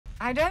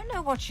I don't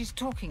know what she's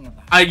talking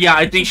about. Yeah,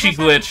 I think she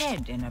glitched.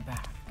 Head in her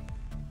back.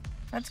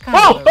 That's kind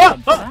Whoa!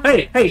 of a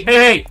red Hey!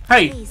 flag.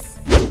 Hey! Please.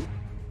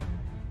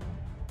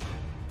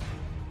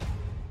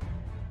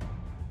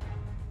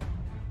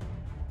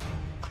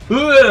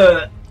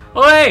 Oh,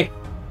 hey!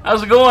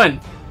 How's it going?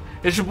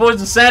 It's your boys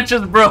the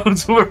Sanchez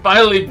Bros. We're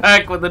finally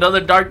back with another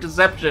Dark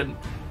Deception.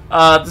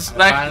 This is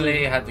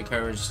Finally had the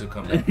courage to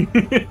come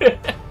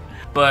back.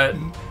 But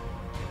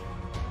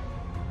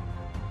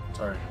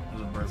Sorry, it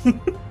was a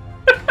burp.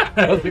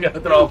 I was gonna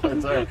throw off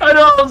it, sorry. I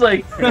know, I was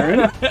like,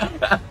 Aaron?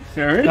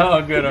 Aaron? No,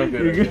 I'm good, I'm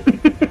good.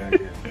 I'm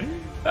good.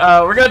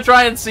 We're gonna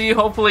try and see.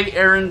 Hopefully,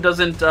 Aaron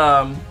doesn't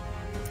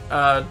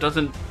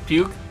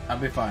puke. I'll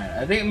be fine.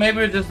 I think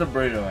maybe it's just a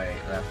burrito I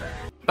ate last time.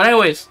 But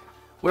anyways,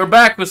 we're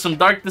back with some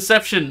Dark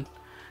Deception,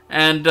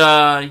 and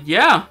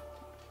yeah,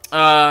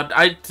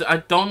 I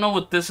don't know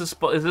what this is.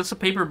 Is this a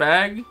paper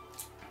bag?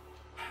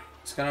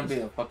 It's gonna be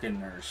a fucking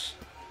nurse.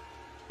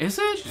 Is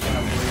it?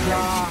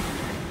 Dark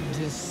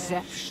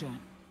deception.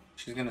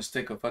 She's gonna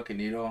stick a fucking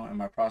needle in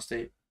my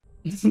prostate.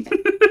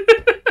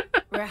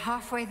 We're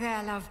halfway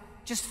there, love.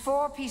 Just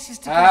 4 pieces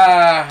to go.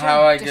 Ah, how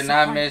Don't I did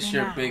not disappoint miss me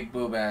your now. big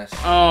boob ass.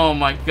 Oh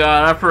my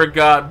god, I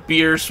forgot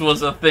Bierce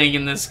was a thing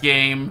in this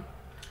game.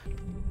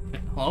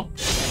 Hello?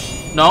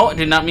 No, I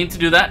did not mean to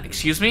do that.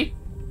 Excuse me?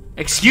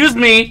 Excuse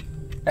me!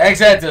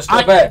 Exit, just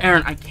go back.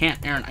 Aaron, I can't.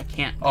 Aaron, I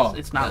can't. Oh,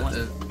 It's not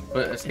letting.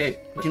 but escape.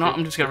 You know what?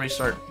 I'm just gonna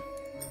restart.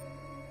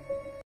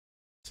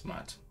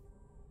 Smart.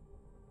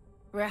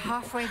 We're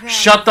halfway there.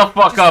 Shut the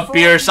fuck Just up, 4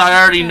 Bierce. I pieces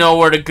already to know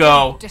where to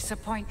go. Don't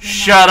disappoint me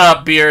Shut now.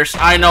 up, Bierce.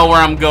 I know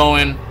where I'm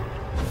going.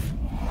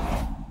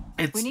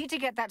 It's... We need to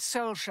get that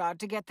soul shard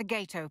to get the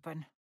gate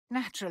open.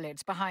 Naturally,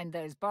 it's behind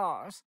those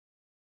bars.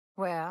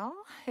 Well,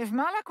 if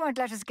Malak won't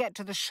let us get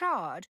to the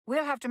shard,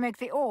 we'll have to make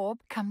the orb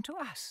come to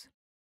us.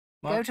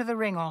 What? Go to the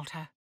ring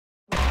altar.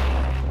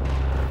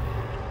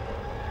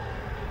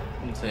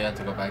 So you have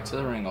to go back to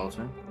the ring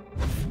altar.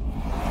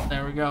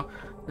 There we go.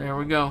 There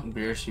we go.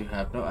 Bierce, you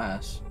have no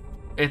ass.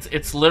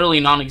 It's literally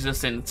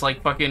non-existent. It's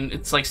like fucking.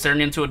 It's like staring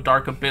into a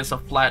dark abyss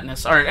of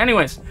flatness. All right.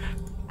 Anyways.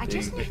 I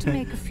just need to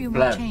make a few more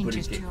Flat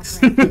changes to booty your kicks.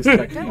 brain. It's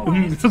like Don't a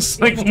worry. It's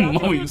like When you start to Mo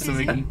feel used to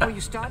dizzy make. or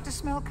you start to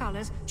smell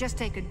colors, just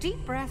take a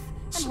deep breath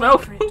and Smell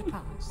wait for it to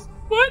pass.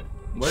 What?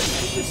 What did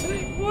you just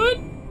say? What?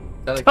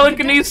 Telekinesis.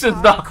 Telekinesis,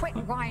 Don't doc. Quit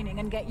whining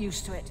and get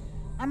used to it.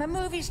 I'm a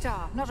movie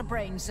star, not a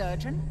brain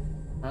surgeon.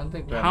 I don't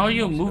think How are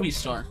you a movie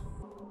star?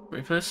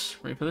 Ready for this?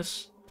 Ready for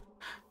this?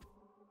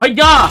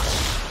 Hi-ya!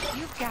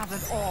 You've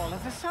gathered all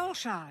of the soul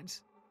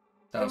shards.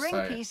 That The was ring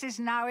tight. piece is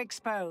now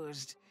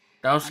exposed,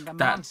 That was and the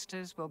that.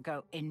 monsters will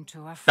go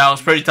into a That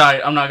was pretty frenzy.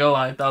 tight. I'm not gonna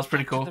lie. That was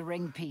pretty Get to cool. the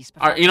ring piece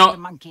Alright, before you know- the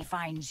monkey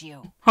finds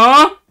you.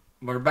 Huh?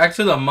 We're back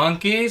to the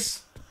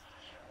monkeys.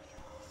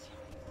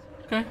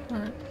 Okay. All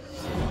right.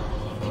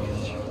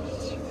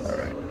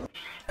 Alright.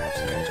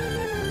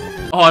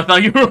 Oh, I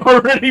thought you were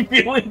already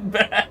feeling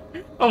bad.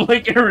 I'm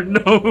like, Aaron,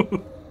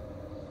 no.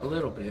 A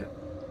little bit.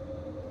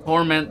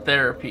 Torment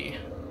therapy.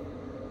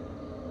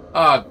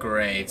 Oh,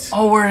 great.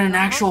 Oh, we're in an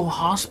actual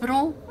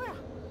hospital? Well,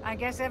 I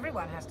guess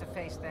everyone has to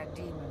face their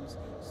demons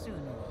sooner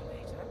or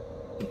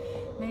later.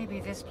 Maybe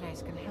this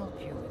place can help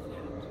you with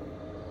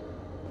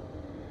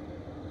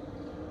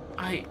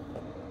that.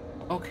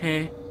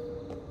 Okay.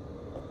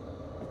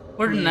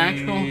 We're in an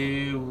actual...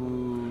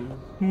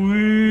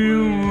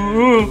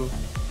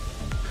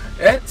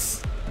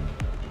 It's...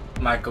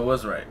 Michael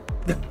was right.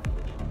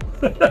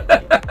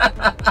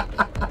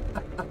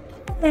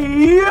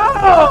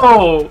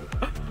 Yo!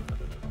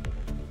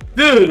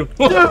 Dude,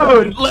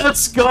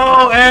 let's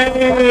go!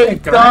 Hey,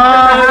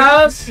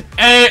 guys!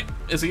 Hey,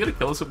 is he gonna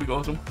kill us if we go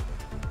with him?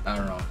 I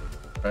don't know.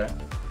 Right?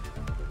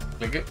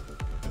 Click it.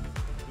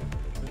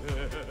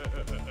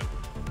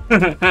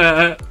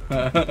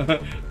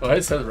 Why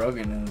is Seth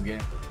Rogen in this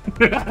game?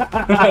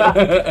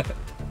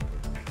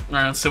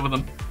 Alright, let's sit with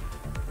him.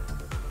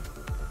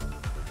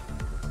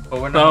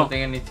 But we're So- not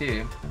holding any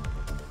tea.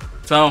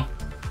 So,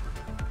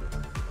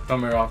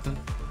 Come here often.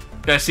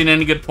 guys seen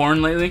any good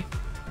porn lately?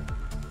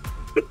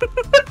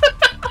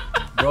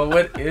 Bro,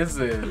 what is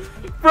this?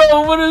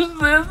 Bro, what is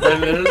They're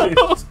this?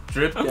 literally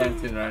strip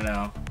dancing right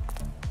now.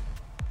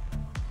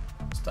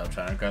 Stop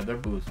trying to grab their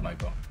boobs,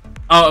 Michael.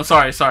 Oh,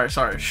 sorry.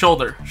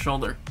 Shoulder.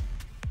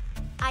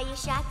 Are you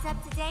shots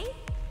up to date?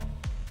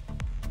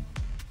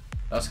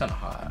 That was kind of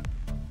hot.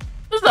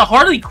 This is the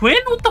Harley Quinn?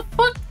 What the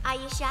fuck? Are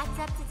you shots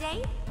up to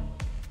date?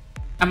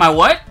 Am I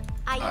what?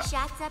 Are you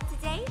shots up to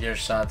date? Your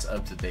shot's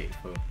up to date,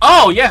 fool.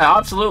 Oh, yeah,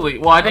 absolutely.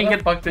 Well, I How didn't the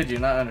get... fuck did you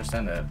not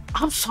understand that?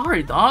 I'm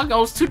sorry, dog. I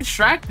was too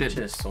distracted.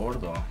 Shit,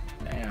 sordo.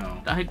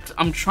 Damn.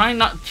 I'm trying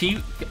not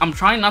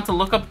to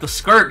look up the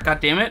skirt, god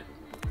damn it.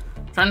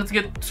 Trying not to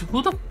get to,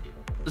 who the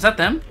is that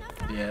them?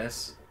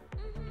 Yes.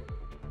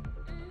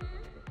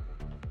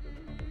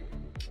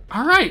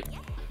 Alright.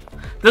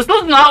 This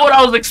was not what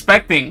I was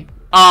expecting.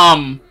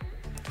 Oh,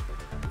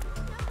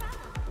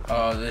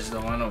 this is the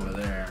one over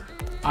there.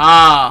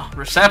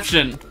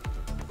 Reception.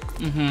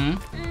 No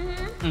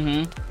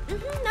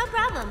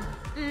problem.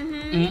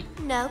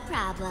 No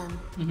problem.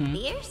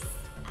 Fierce?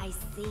 I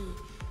see.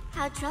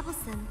 How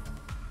troublesome.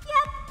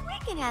 Yep, we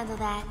can handle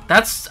that.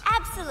 That's...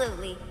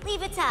 Absolutely.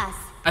 Leave it to us.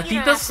 I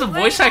think that's the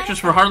voice actress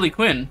for Harley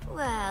Quinn.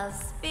 Well,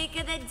 speak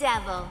of the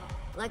devil.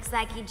 Looks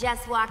like he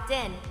just walked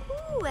in.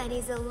 Ooh, and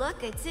he's a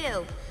looker,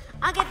 too.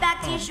 I'll get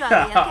back to you shortly,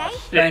 okay?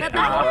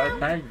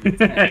 Bye-bye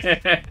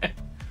now.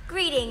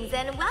 Greetings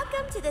and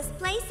welcome to this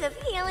place of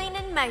healing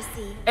and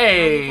mercy.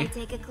 Hey. Mind if I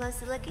take a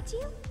closer look at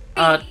you?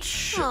 Oh,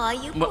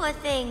 you poor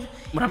thing.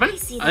 What happened?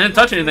 I didn't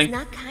touch anything.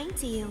 Not kind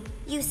to you.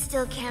 You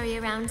still carry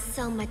around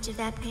so much of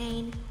that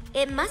pain.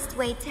 It must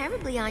weigh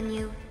terribly on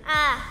you.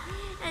 Ah,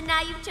 and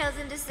now you've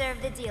chosen to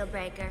serve the deal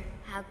breaker.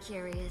 How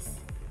curious.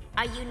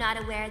 Are you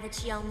not aware that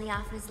she only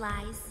offers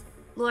lies?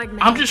 Lord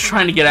I'm just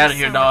trying to get out of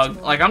here, dog.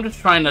 Like, I'm just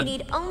trying to... You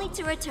need only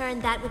to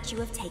return that which you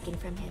have taken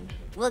from him.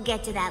 We'll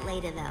get to that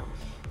later, though.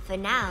 For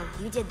now,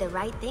 you did the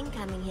right thing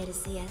coming here to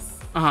see us.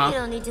 You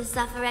don't need to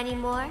suffer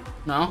anymore.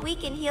 No? We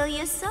can heal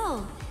your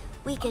soul.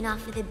 We can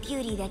offer the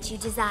beauty that you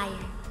desire.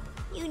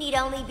 You need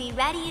only be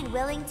ready and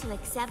willing to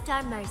accept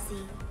our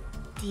mercy.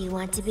 Do you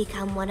want to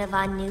become one of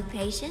our new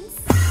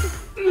patients?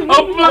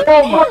 Oh my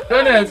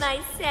goodness! What am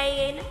I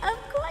saying? Of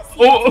course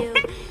you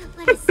do.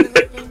 What a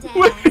silly thing to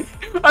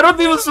ask. I don't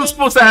think this was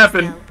supposed to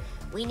happen.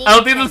 I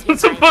don't think this was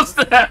supposed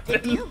to happen. The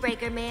deal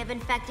breaker may have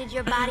infected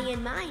your body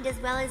and mind as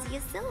well as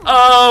your soul.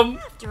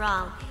 After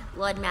all,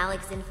 Lord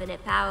Malik's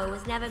infinite power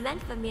was never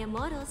meant for mere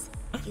mortals.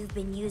 You've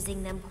been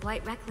using them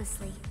quite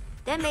recklessly.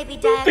 There may be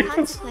dire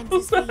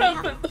consequences for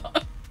your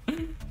health.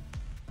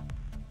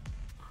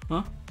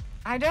 Huh?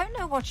 I don't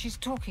know what she's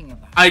talking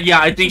about.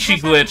 Yeah, I think she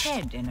has a glitched.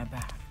 head in her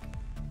back.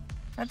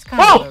 That's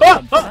kind of a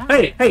red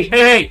flag.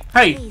 Hey!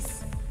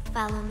 Please,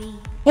 follow me.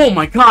 Oh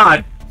my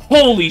god!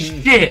 Holy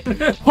shit!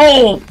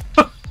 Oh!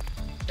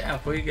 Damn,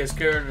 why you get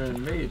scared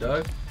than me,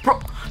 dog?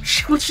 Bro,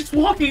 she was just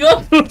walking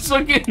up to us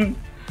again.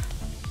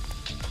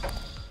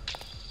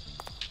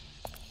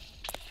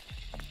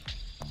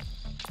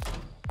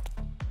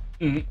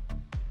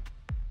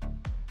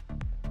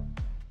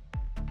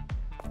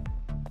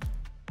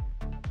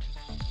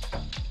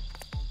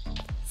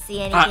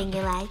 See anything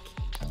you like?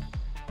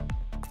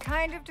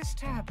 Kind of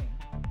disturbing.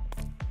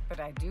 But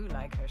I do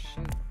like her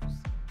shoes.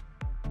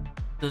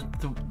 The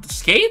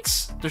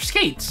skates? They're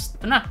skates.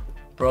 They're not.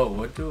 Bro,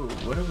 what are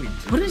we doing?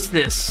 What is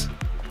this?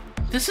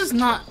 This is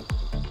not.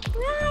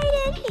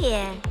 Right in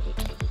here.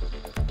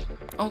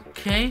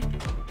 Okay.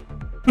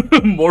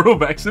 Mortal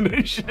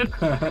vaccination.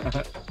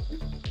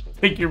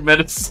 Take your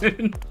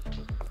medicine.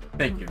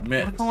 Take your What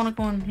meds. if I want to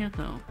go in here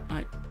though?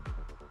 Alright.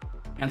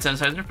 Hand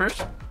sanitizer first.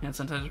 Hand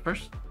sanitizer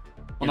first.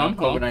 Hold on.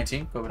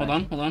 COVID-19. Hold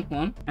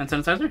on. Hand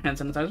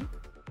sanitizer.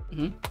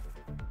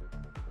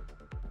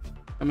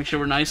 Gotta make sure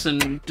we're nice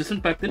and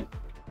disinfected.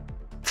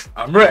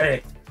 I'm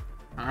ready.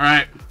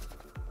 Alright.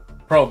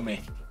 Probe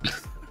me.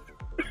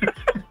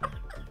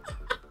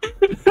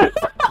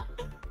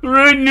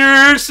 Right,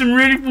 nurse. I'm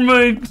ready for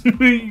my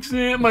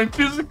exam, my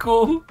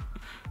physical.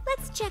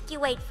 Let's check your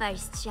weight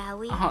first, shall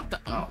we?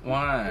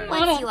 Why?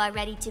 Once you are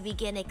ready to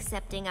begin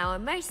accepting our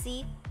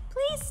mercy,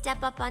 please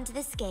step up onto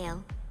the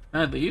scale.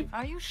 Can I leave?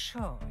 Are you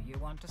sure you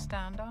want to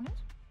stand on it?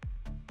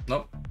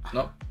 Nope.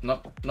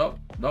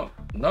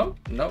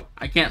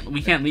 I can't.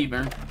 We can't leave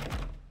her.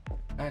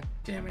 God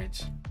damn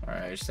it.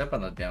 Alright, step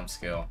on the damn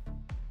scale.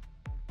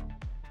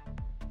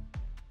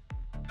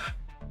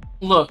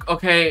 Look,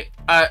 okay.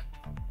 I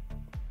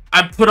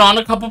put on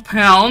a couple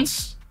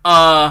pounds.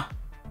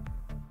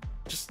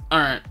 Just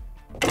alright.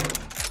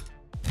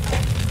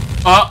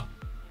 What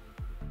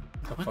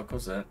the fuck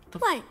was that?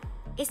 What?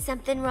 Is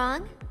something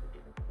wrong?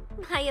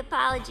 My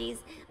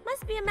apologies.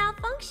 Must be a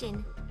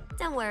malfunction.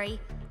 Don't worry.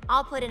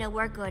 I'll put in a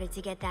work order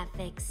to get that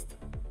fixed.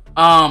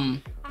 I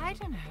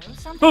don't know.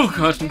 Something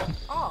God. seems a bit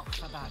off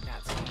about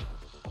that scale.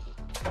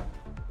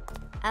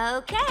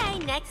 Okay,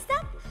 next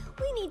up,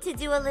 we need to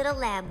do a little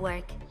lab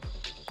work.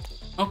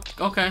 Oh,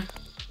 okay.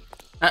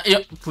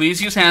 Yep.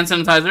 Please use hand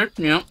sanitizer.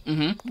 Yep.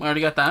 We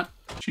already got that.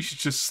 She's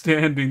just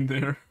standing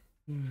there,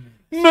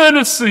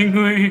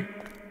 menacingly.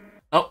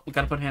 Oh, we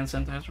gotta put hand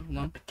sanitizer. Hold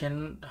on.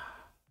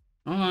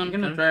 Hold on. You're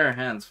gonna dry your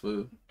hands,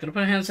 fool. Gotta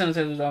put hand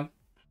sanitizer, dog.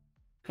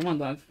 Come on,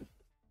 dog.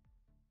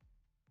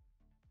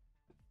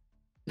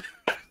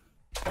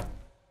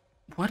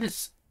 What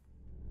is?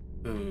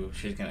 Ooh,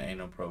 she's gonna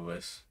anal probe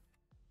us.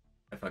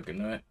 If I could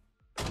know it.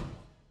 She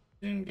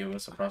didn't give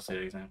us a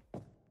prostate exam.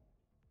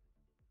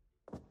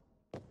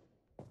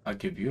 I'll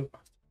give you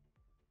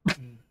a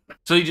prostate.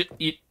 So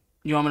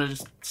you want me to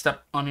just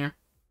step on here?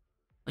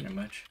 Like, Pretty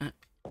much.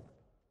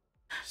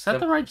 Is that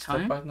the right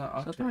time?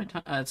 Is that the right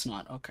time? It's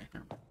not. Okay,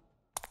 never mind.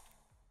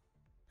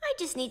 I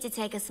just need to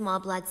take a small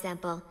blood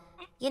sample.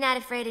 You're not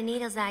afraid of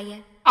needles, are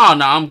you? Oh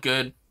no, I'm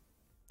good.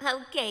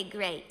 Okay,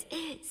 great.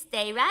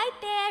 Stay right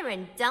there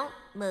and don't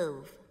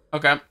move.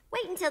 Okay.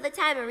 Wait until the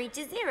timer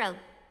reaches 0.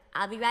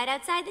 I'll be right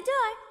outside the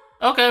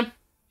door. Okay.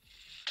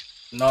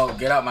 No,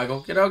 get out,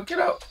 Michael. Get out, get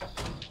out.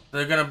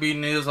 They're gonna be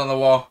needles on the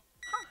wall.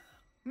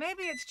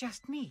 Maybe it's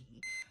just me,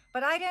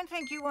 but I don't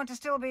think you want to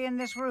still be in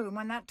this room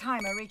when that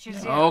timer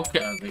reaches 0. I Okay.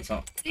 don't think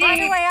so.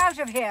 Find a way out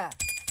of here.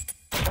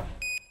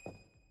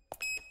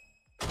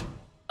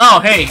 Oh,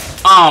 hey,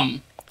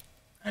 I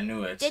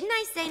knew it. Didn't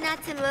I say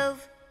not to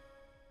move?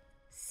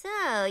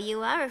 So,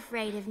 you are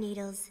afraid of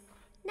needles.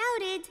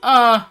 Noted.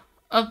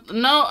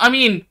 No, I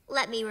mean...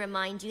 Let me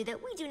remind you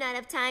that we do not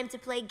have time to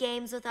play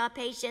games with our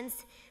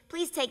patients.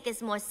 Please take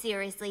this more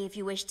seriously if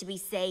you wish to be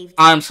saved.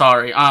 I'm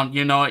sorry,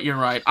 you know what, you're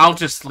right. I'll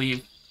just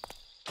leave.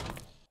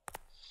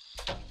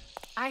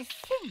 I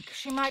think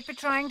she might be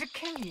trying to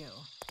kill you.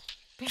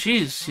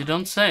 Jeez, you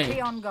don't say.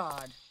 Be on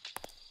guard.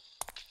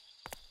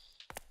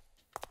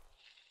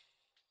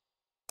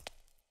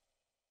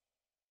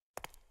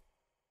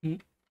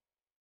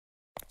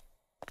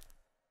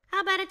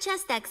 How about a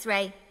chest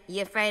x-ray?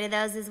 You afraid of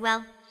those as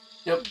well?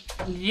 Yep.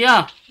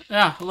 Yeah,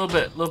 a little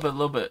bit.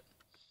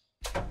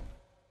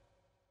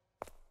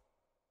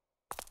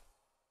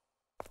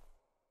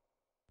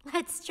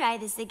 Let's try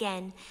this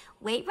again.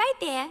 Wait right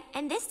there,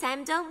 and this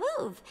time don't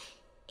move.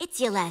 It's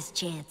your last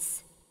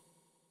chance.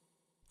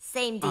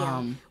 Same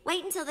deal.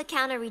 Wait until the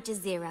counter reaches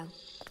 0.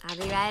 I'll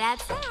be right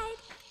outside.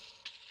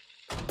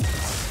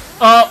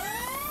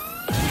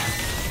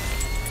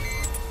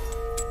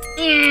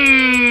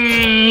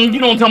 You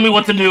don't tell me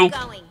what to do.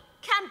 Going.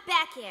 Come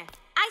back here.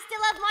 I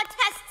still have more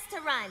tests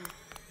to run.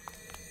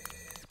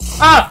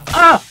 What?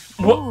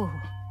 Ooh,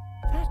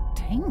 that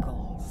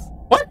tingles.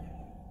 What?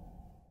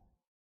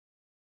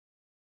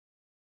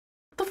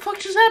 What the fuck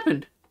just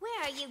happened?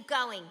 Where are you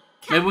going?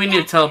 Maybe we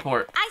need to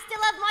teleport. I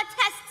still have more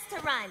tests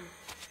to run.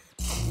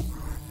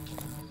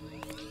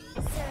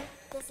 Sir,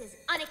 this is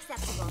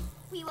unacceptable.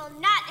 We will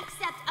not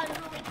accept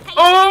unruly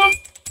patients.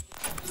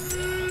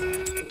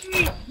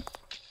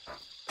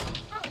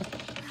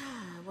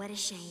 What a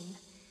shame.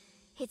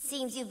 It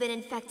seems you've been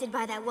infected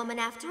by that woman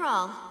after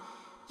all.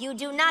 You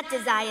do not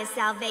desire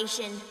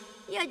salvation.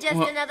 You're just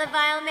another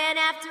vile man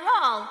after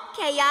all.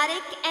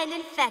 Chaotic and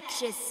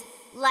infectious.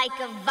 Like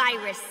a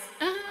virus.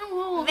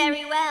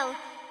 Very well.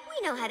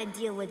 We know how to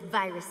deal with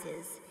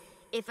viruses.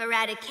 If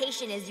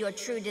eradication is your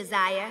true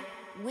desire,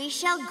 we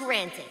shall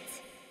grant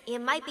it. It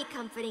might be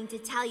comforting to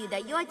tell you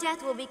that your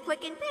death will be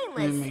quick and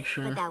painless, make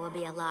sure but that will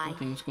be a lie.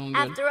 everything's going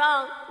good. After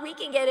all, we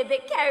can get a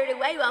bit carried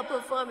away while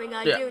performing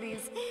our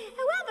duties.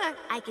 However,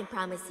 I can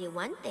promise you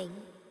one thing.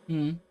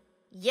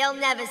 You'll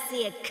never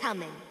see it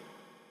coming.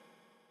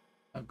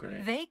 Oh,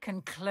 great. They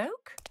can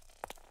cloak?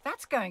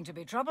 That's going to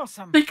be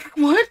troublesome. They could,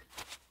 what?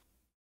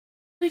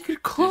 They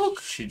could cloak?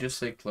 Did she just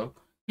say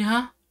cloak?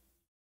 Yeah.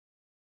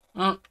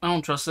 I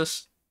don't trust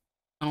this.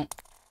 I don't.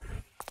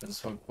 That's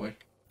fuck boy.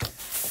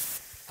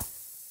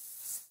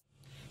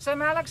 So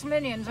Malak's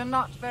minions are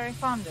not very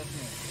fond of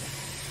me.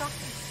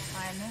 Shocking,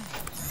 I know.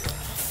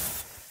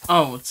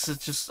 Oh, it's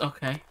just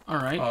okay. All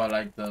right. Oh,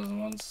 like those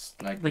ones,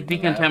 like the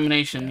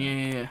decontamination.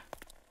 lab.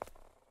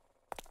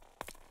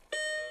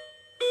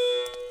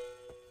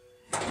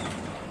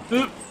 Yeah.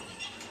 Oop.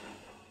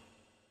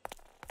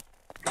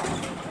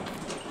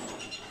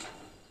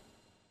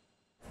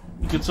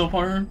 Good so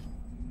far?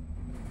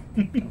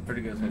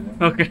 Pretty good so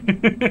far. Okay.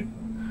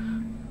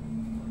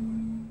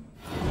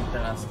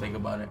 Try not to think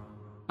about it.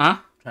 Huh?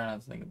 Try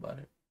not to think about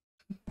it.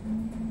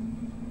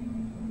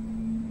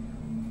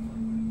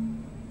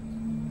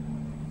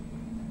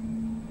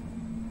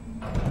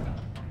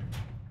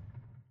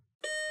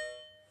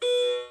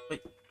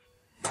 Wait.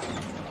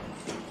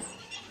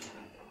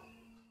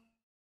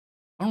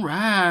 All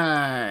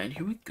right,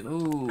 here we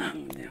go.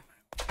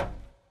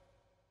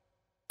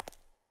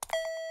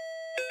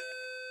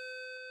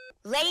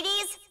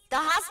 Ladies, the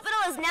hospital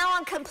is now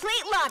on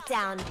complete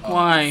lockdown.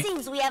 Why? It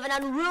seems we have an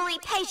unruly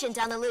patient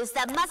on the loose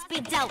that must be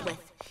dealt with.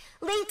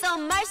 Lethal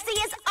mercy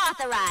is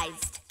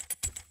authorized.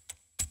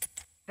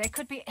 They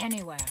could be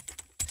anywhere.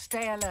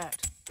 Stay alert.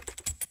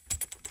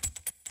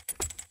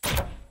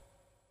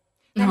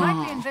 They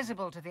might be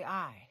invisible to the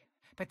eye,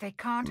 but they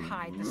can't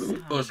hide the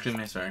sound. Oh, excuse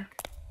me, sorry.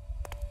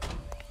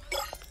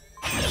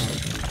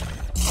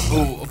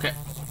 Oh, okay.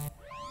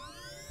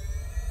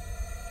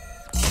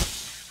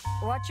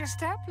 Watch your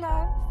step,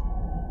 love.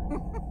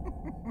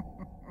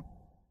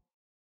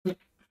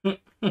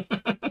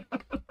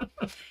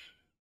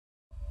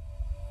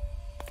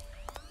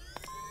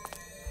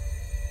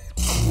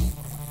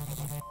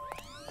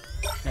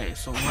 Okay,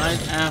 so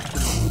right after.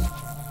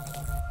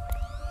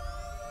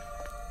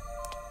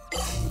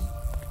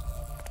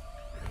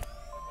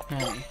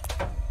 Okay.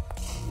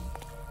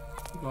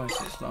 I'm going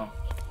so slow.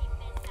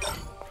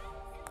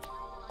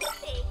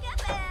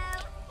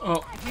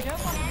 Oh.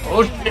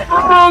 Oh shit.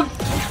 Oh.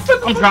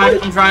 I'm trying.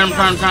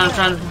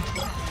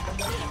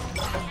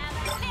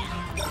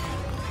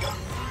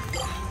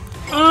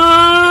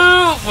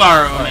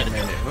 Alright, we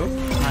made it.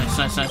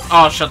 Nice.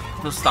 Oh, shut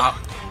the stop.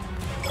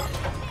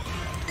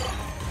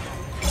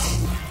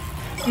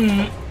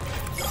 Okay,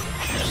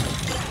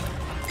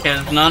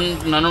 there's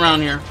none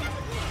around here.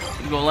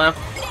 You go left.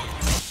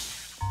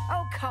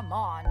 Oh, come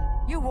on.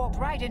 You walked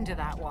right into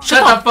that one.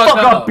 Shut the fuck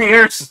up,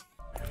 Pierce!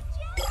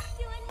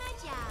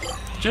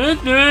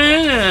 Just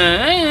doing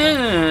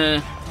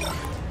my job.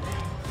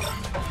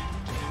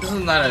 This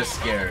is not as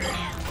scary.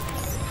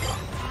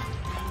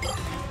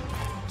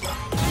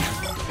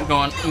 I'm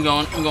going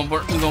for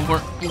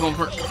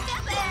it.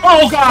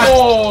 Oh god!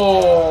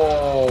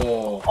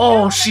 Oh!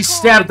 Oh, she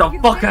stabbed the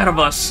fuck out of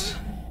us.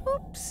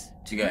 Oops.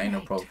 She got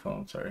anal probe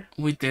phone, sorry.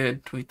 We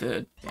did.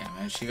 Damn,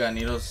 man, she got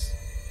needles.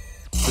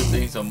 Good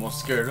things I'm most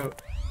scared of.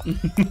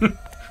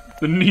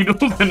 The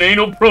needles and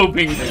anal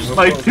probing,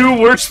 my two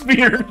worst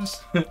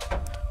fears.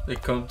 They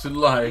come to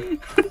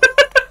life.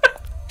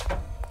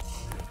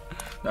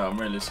 No, I'm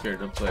really scared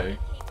to play.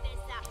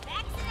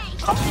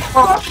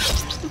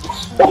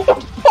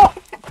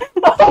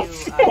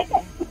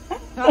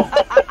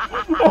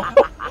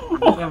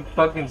 I'm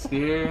fucking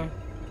scared.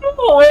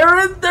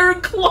 Oh, they're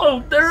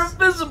cloaked. They're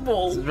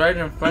invisible. It's right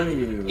in front of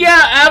you.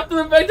 Yeah, after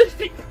the fact that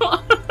she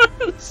got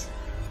us.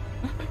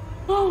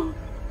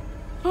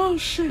 Oh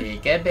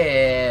shit.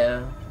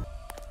 Peekaboo.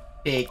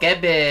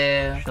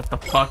 Peekaboo. Shut the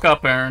fuck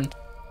up, Aaron.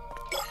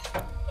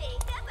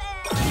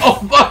 Oh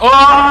fuck!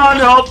 Oh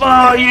no!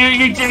 Oh,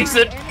 you jinxed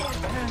it.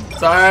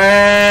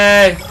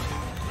 Sorry.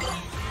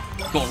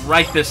 Go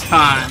right this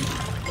time.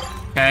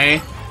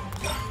 Okay.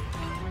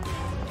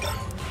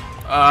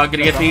 Gotta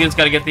get these.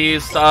 Gotta get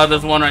these.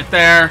 There's one right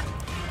there.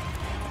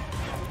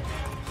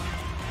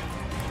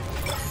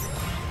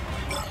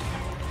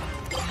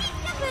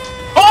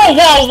 Oh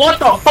whoa! What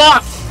the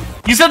fuck?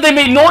 You said they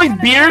made noise,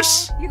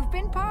 Beers? You've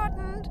been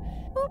pardoned.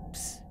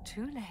 Oops,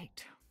 too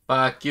late.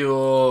 Fuck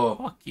you.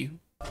 Fuck you.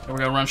 We're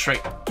gonna run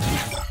straight.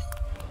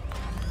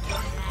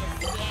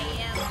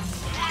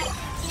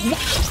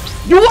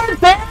 You weren't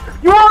there!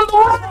 You were on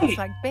the Smells right!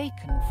 like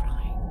bacon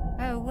frying.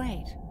 Oh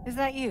wait, is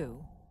that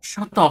you?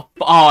 Shut the f-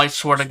 Oh, I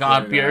swear to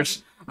God,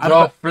 Beers.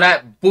 Your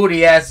flat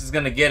booty ass is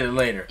gonna get it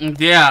later.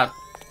 Yeah.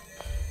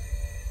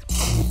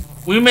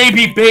 We may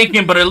be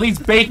bacon, but at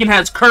least bacon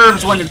has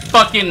curves when it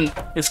fucking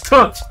is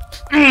cooked.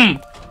 Burn.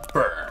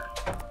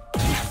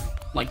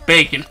 Like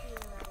bacon.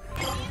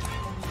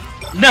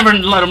 Never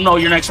let them know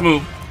your next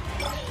move.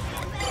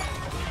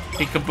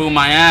 Peekaboo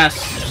my ass.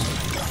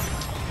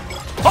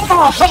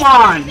 Oh, come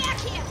on!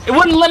 It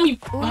wouldn't let me.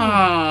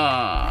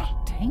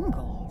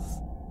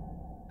 Tingles.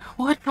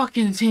 What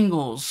fucking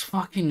tingles?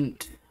 Fucking.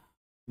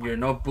 You're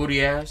no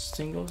booty ass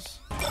singles.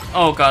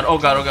 Oh god! Oh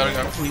god! Oh god! Oh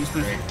god! Please,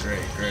 please.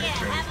 Great.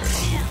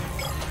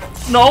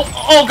 No!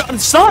 Oh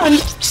god! Son!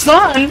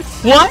 Son!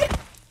 What?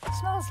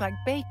 Smells like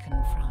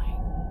bacon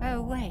frying.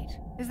 Oh wait,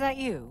 is that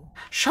you?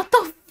 Shut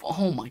the.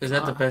 Oh my god. Is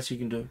that the best you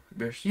can do,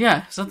 Beers?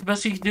 Yeah, is that the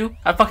best you can do?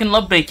 I fucking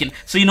love bacon.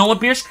 So you know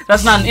what, Beers?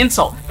 That's not an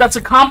insult. That's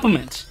a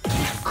compliment.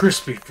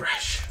 Crispy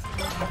fresh.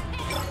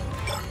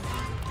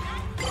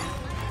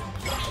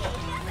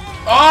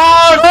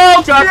 Oh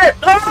no, God!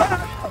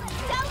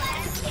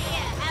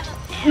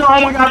 No,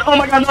 oh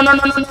my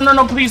god,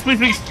 no, please.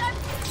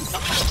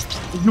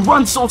 You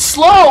run so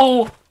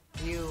slow!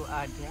 You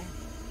are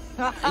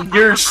dead.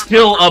 You're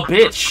still a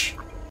bitch.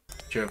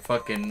 Your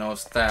fucking no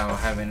style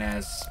having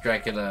ass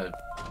Dracula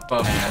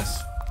bum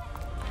ass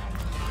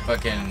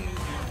fucking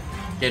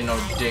get no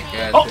dick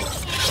ass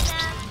bitch.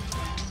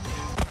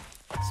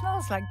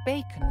 Smells like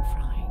bacon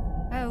frying.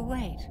 Oh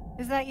wait,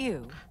 is that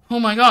you? Oh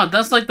my god,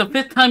 that's like the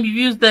 5th time you've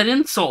used that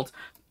insult.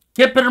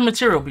 Get better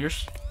material,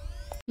 Beers.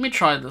 Let me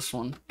try this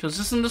one. Cause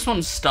isn't this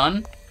one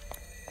stun?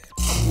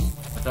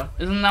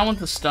 Isn't that one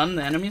to stun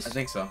the enemies? I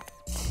think so.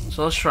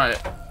 So let's try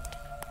it.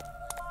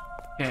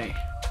 Okay.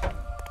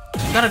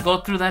 Gotta go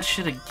through that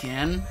shit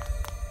again.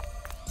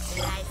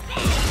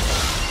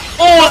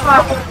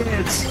 Oh,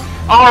 it's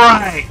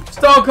alright.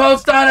 Stone Cold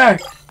Stunner!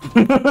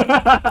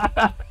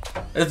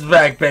 It's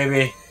back,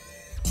 baby.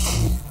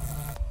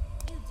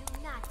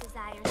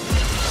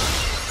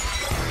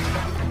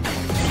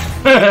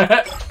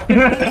 That.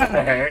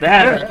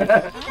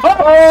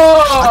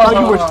 Oh! I thought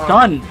you were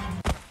stunned.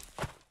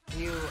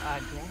 You are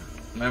dead.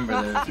 Remember,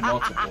 there's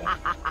multiple.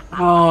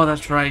 Oh,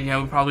 that's right.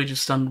 Yeah, we probably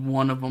just stunned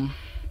one of them.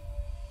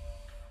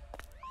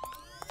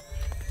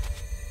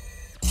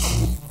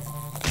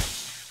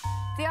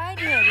 The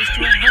idea was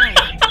to avoid.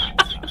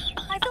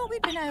 I thought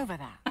we'd been over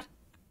that.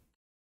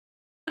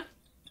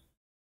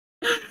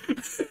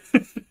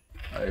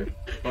 I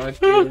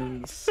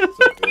fucking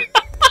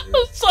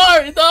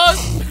Sorry, dog.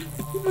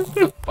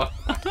 I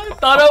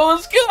thought I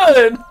was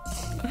good.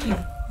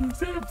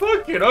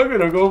 fuck it, I'm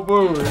gonna go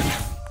forward.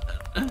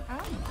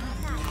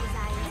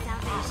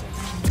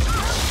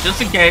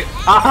 Just in case.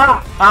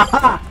 Aha!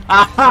 Aha!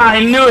 Aha! I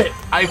knew it!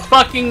 I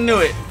fucking knew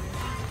it!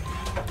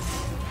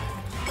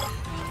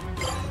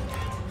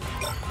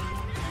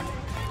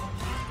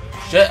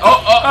 Shit!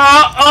 Oh!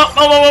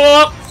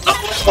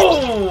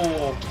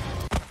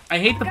 I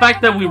hate the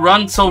fact that we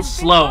run so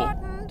slow.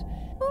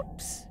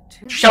 Oops.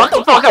 Shut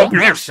the fuck up,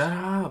 Beers! Shut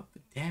up!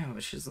 Damn,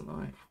 but she's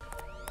annoying.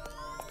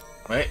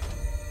 Wait.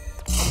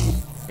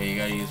 Okay, you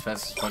gotta use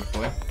fast as fuck,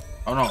 boy.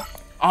 Oh no.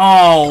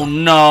 Oh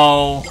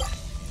no.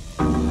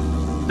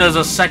 There's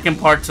a second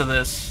part to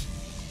this.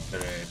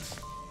 Great.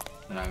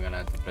 Then I'm gonna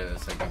have to play the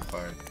second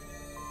part.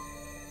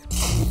 I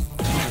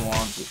don't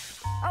want to.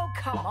 Oh,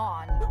 come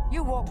on.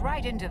 You walked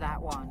right into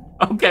that one.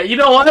 Okay, you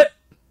know what?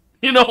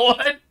 You know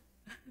what?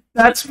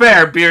 That's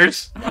fair,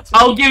 Beers.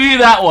 I'll give you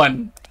that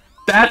one.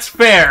 That's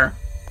fair.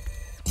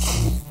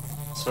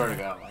 Swear to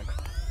God, Mike.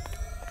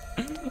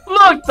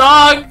 Look,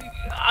 dog!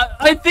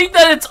 I think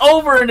that it's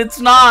over and it's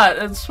not.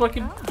 It's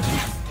fucking.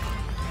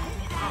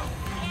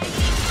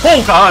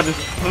 Oh god!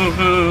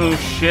 Oh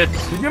shit!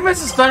 Did you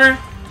miss a stunner?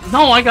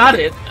 No, I got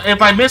it.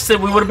 If I missed it,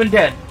 we would have been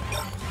dead.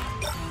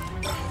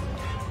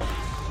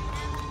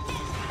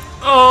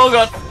 Oh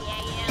god!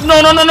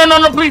 No!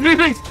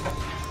 Please!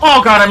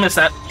 Oh god, I missed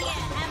that.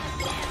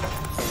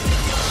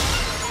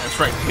 That's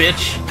right,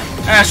 bitch.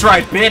 That's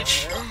right,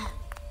 bitch.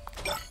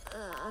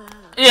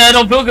 Yeah, I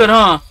don't feel good,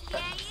 huh?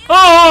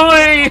 Oh,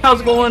 hey, how's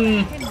it going? You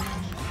might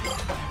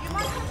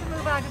have to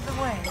move out of the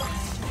way.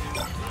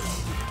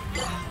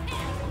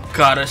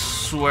 God, I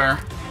swear.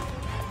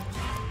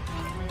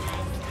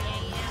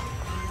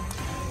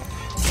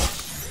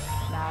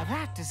 Now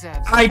that deserves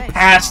I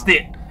passed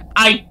it.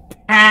 I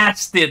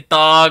passed it,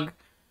 dog.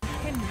 Move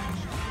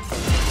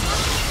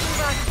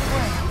out of the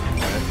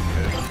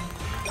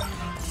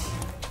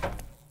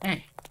way.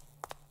 Hey,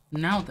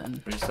 now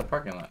then. Reach the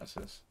parking lot, it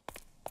says.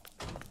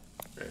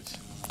 Great.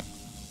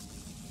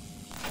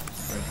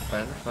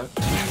 There you go.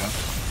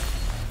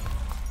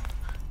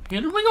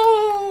 Here we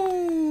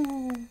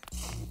go.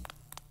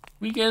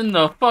 We getting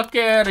the fuck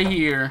out of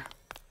here.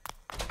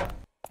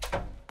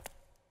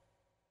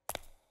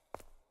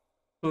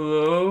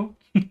 Hello?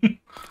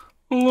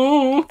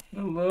 Hello?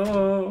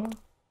 Hello?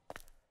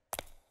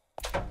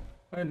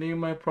 I need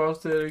my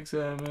prostate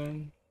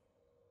examined.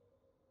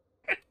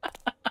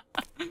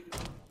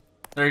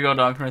 There you go,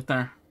 dog. Right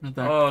there. Right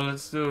there. Oh,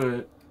 let's do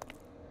it.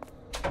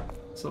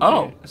 So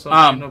Oh,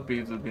 no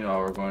beads would be. Oh,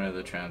 we're going to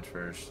the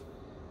transfers.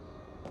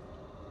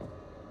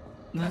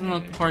 This is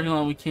not the parking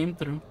lot we came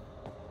through.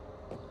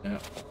 Yeah.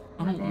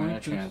 I don't Going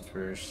like to this.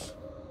 transfers.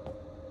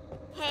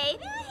 Hey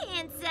there,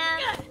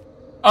 handsome.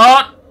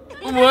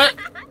 What?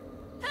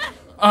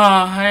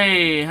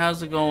 Hey,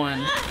 how's it going?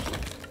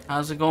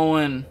 How's it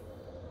going?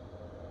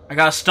 I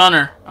got a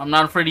stunner. I'm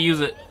not afraid to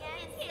use it.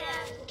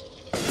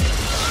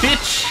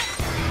 Bitch!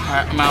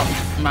 Alright, I'm out.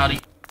 I'm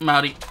outie. I'm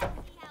outie.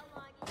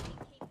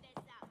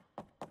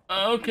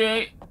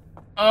 Okay.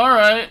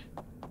 Alright.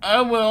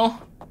 I will.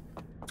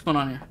 What's going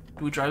on here?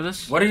 Do we drive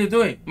this? What are you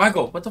doing?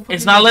 Michael, what the fuck?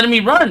 It's not letting me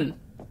run.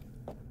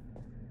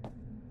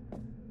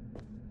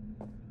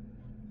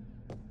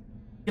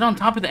 Get on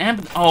top of the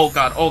ambulance. Oh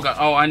god. Oh god.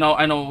 Oh, I know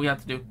what we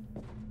have to do.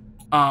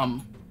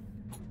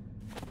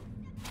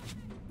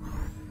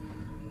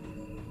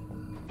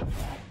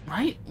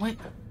 Right? Wait.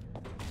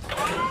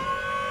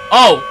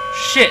 Oh,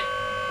 shit.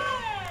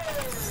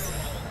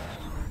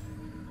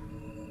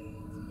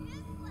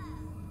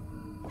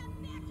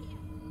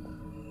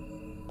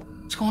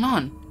 What's going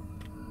on?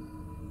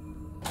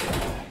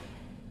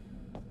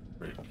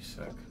 Pretty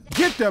sick.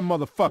 Get that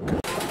motherfucker!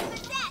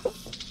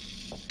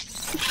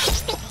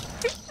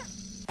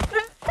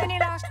 Any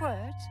last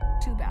words?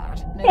 Too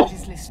bad.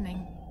 Nobody's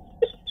listening.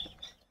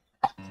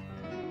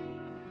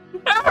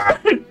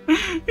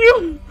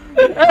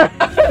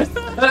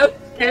 I'm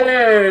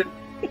scared.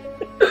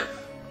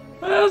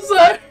 I'm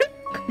sorry.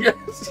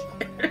 I'm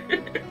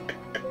scared.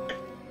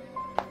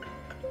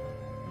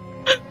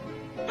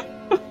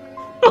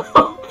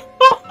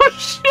 Oh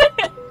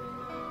shit!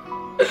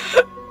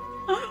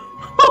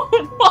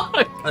 Oh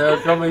fuck! They're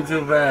coming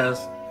too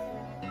fast.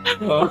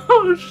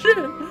 Oh shit!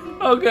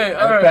 Okay,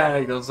 I alright.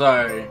 panicked. I'm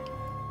sorry.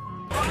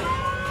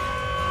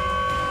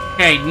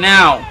 Okay,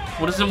 now,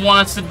 what does it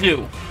want us to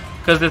do?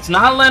 Because it's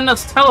not letting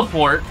us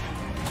teleport.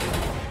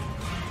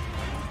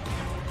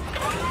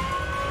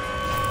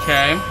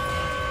 Okay.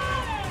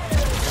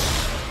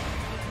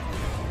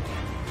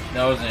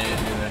 That wasn't it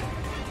either.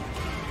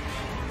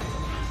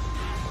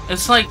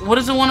 It's like, what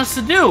does it want us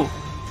to do?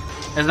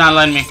 It's not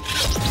letting me.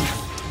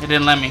 It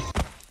didn't let me.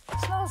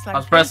 Smells like I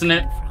was pressing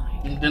it. bacon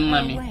frying. It didn't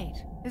let Oh, me. wait,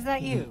 is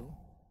that you?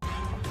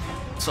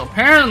 So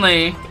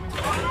apparently,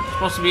 I'm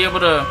supposed to be able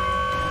to...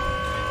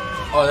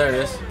 Oh, there it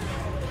is.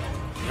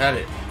 You had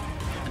it.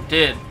 I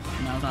did.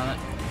 No, it's not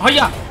it. Oh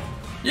yeah!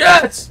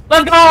 Yes!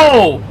 Let's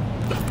go!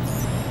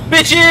 We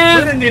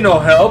Bitches! didn't need no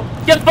help.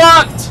 Get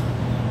fucked!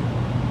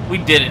 We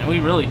didn't. We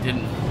really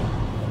didn't.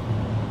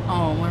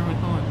 Oh, where are we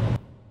going?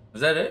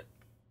 Is that it?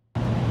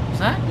 Is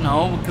that?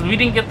 No, because we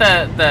didn't get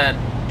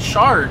that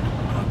shard.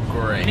 Oh,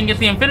 We great. didn't get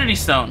the Infinity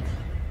Stone.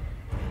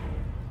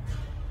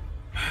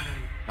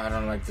 I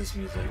don't like this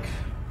music.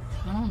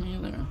 I don't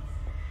either.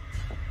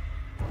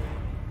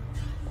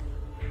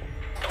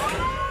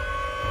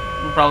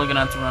 We're probably gonna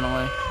have to run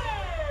away.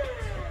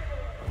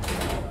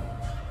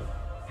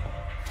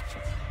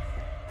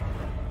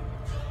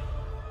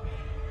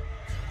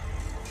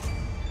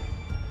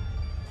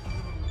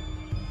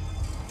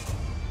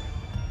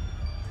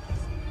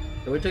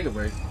 Can we take a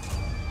break?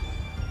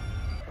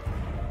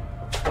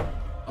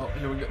 Oh,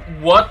 here we go.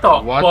 What the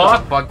What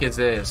fuck? the fuck is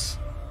this?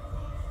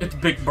 It's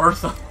Big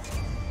Bertha.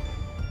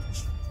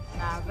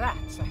 Now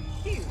that's a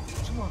huge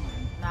woman.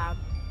 Now,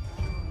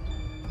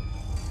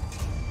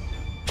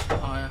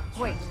 Oh yeah.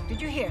 wait,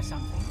 did you hear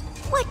something?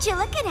 What you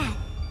looking at?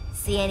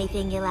 See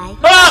anything you like?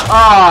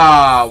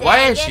 Ah, why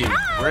is she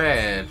Second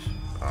red?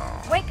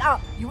 Wake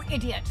up, you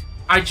idiot!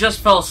 I just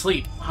fell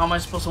asleep. How am I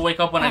supposed to wake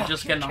up when I Oh,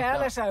 just you get knocked out?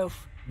 careless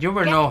oaf. You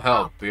were no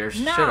help, Pierce.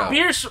 No. Shut up.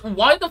 Pierce,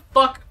 why the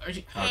fuck are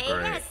you... Hey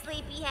great. there,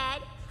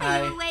 sleepyhead.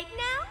 Hi. Are you awake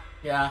now?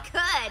 Yeah.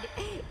 Good.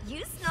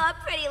 You snore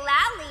pretty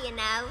loudly, you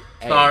know.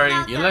 Hey, Sorry.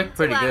 you look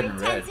pretty good in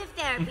red. Intensive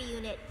therapy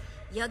unit.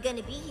 You're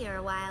gonna be here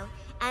a while,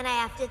 and I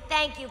have to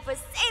thank you for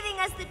saving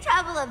us the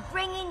trouble of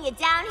bringing you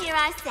down here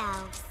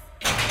ourselves.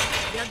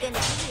 You're gonna be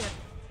here.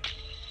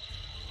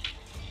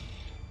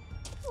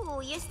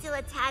 Ooh, you're still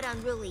a tad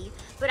unruly,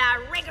 but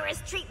our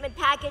rigorous treatment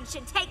package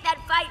should take that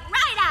fight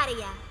right out of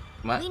you.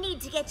 What? We need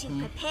to get you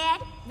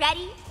prepared,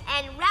 ready,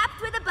 and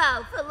wrapped with a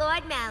bow for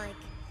Lord Malik.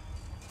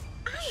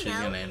 She's I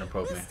know. gonna interrupt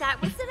We'll me. start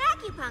with some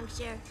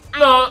acupuncture.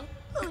 No. I mean,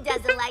 who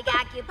doesn't like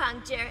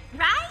acupuncture,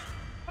 right?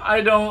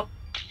 I don't...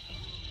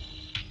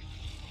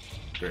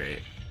 Great.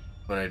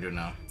 What do I do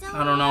now?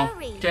 I don't know.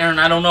 worry. Darren,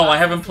 I don't know. I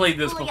haven't played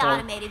this Fully before.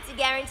 automated to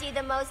guarantee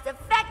the most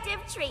effective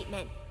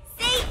treatment.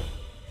 See?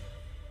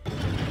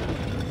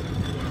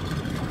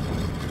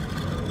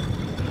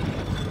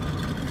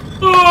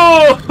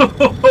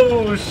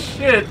 Oh,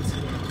 shit.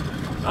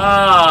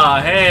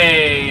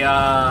 Hey,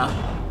 are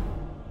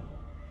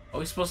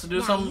we supposed to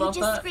do something Now, about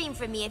you just that? scream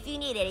for me if you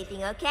need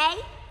anything, okay?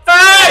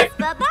 Hey!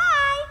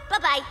 Bye-bye.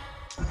 Bye-bye.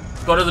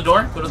 Go to the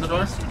door. Go to the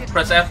door.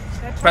 Press F.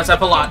 Press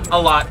F a lot. A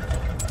lot.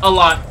 A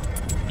lot.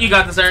 You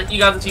got this, Aaron. You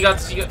got this. You got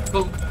this. You got...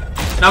 Go.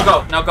 Now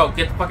go. Now go.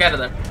 Get the fuck out of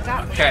there.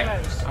 That was Okay.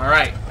 close. All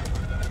right.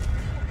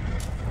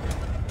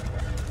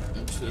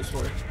 Let's do this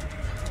work.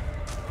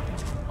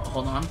 Oh,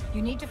 hold on.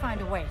 You need to find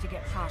a way to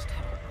get past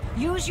her.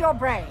 Use your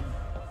brain.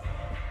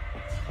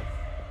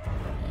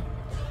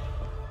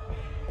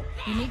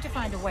 You need to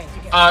find a way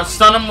to get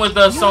Stun him with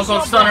the Stone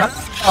Cold Stunner.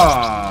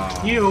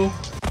 Oh. You,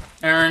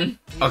 Aaron.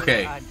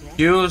 Okay.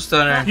 You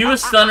stunner. You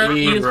was Stunner.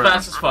 Me, He is bro.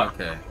 fast as fuck.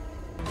 Okay.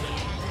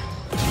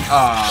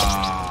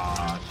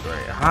 Ah,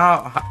 great.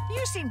 How?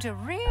 You seem to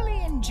really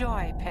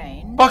enjoy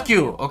pain. Fuck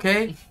you,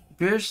 okay?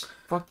 Pierce,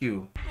 fuck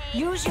you.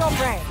 Use your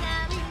brain.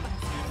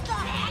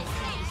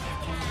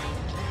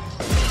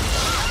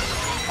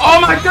 Oh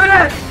my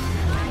goodness!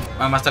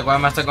 Why am I stuck? Why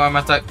am I stuck? Why am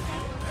I stuck?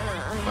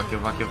 Fuck you,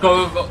 fuck you.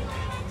 Go, go, go.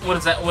 What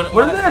is that? What is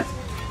that?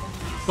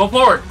 Go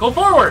forward. Go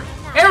forward.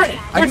 Aaron,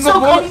 I we're can still go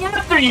forward. coming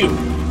after you.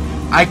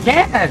 I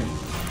can!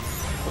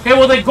 Okay,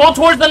 well then go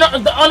towards the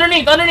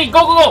underneath. Underneath.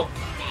 Go, go, go.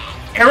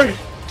 Aaron.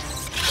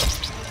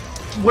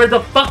 Where the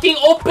fucking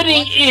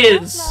opening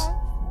is.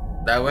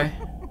 That way?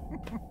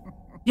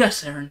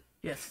 Yes, Aaron.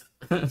 Yes.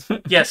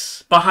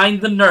 Yes. Behind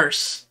the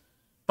nurse.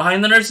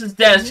 Behind the nurse's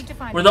desk,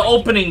 where the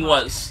opening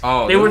was.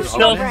 Oh, they were there's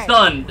still opening?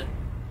 stunned.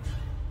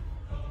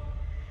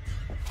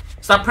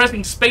 Stop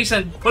pressing space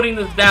and putting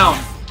this down.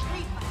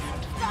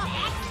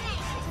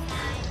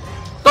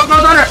 Don't go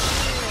thunder!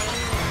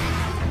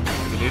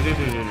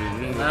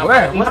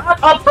 Where?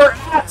 Not up her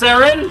ass,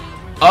 Aaron.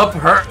 Up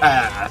her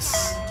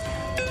ass.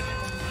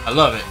 I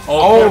love it.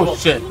 Oh, Oh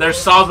shit. There's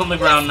saws on the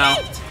ground now.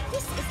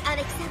 This is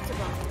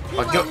unacceptable. We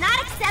Fuck will you.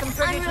 not accept Some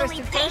pretty unruly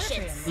twisted patients.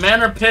 territory.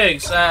 Man or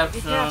pigs? Be I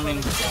careful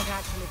mean, that you don't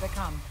actually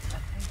become a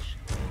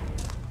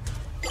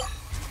patient.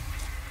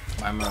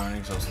 Why am I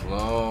running so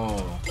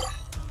slow?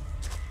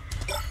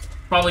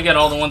 probably get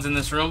all the ones in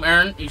this room,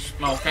 Aaron.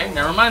 Okay,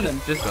 never mind then.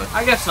 Just go.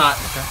 I guess not.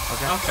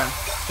 Okay. Okay.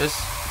 Just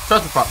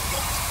trust the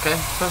process. Okay?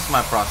 Trust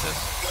my process.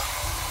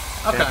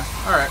 Okay.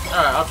 Alright.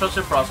 I'll trust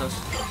your process.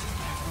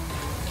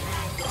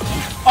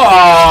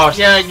 Oh,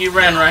 Yeah, you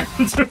ran right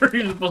into where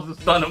you're supposed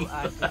to stun him.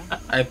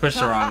 I pushed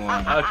the wrong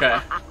one. Okay.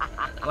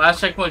 Last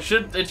checkpoint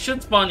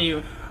should spawn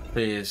you.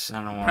 Please,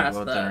 I don't want to Past go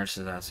to the that.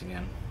 nurse's ass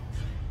again.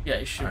 Yeah,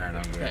 you should. Alright,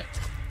 I'm good. Okay.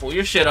 Pull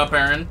your shit up,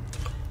 Aaron.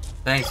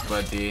 Thanks,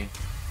 buddy.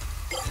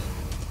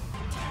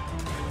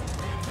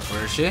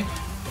 Where is she?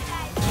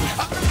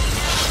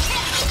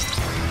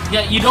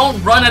 Yeah, you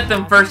don't run at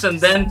them first and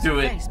then do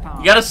it.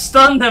 You gotta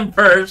stun them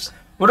first.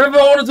 What if I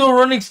want to do a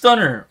running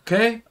stunner?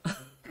 Okay?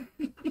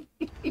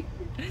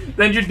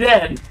 Then you're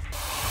dead.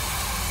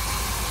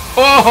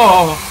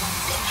 Oh!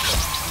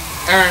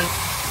 Aaron,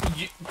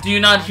 do you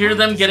not hear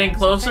them getting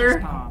closer?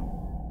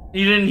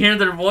 You didn't hear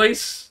their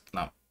voice?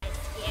 No. You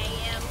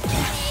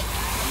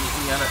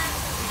gotta...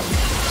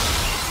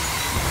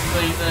 So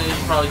you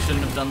probably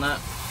shouldn't have done that.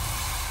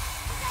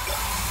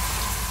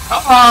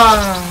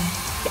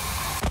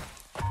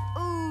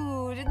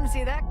 Ooh, didn't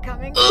see that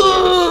coming.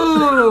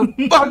 Ooh,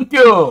 fuck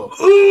you!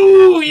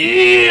 Ooh,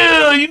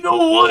 yeah! You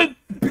know what?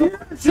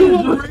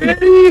 You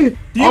ready?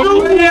 You know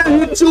what?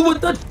 Hit you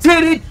with the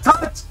titty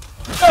touch!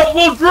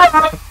 Double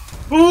drop!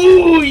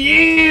 Ooh,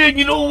 yeah!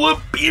 You know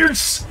what,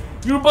 Pierce?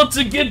 You're about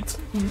to get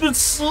the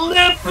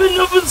slapping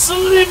of a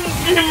Slim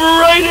Jim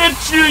right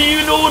at you!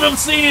 You know what I'm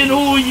saying?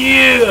 Oh,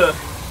 yeah!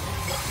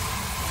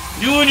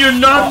 You and your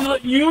non-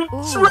 You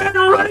ran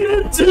right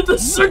into the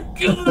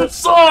circular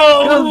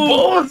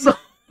saw!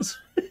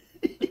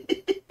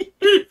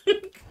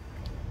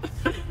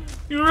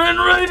 You ran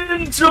right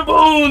into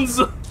Bones!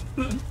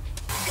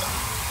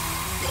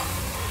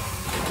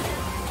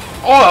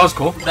 Oh, that was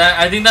cool.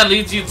 I think that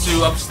leads you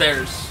to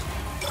upstairs.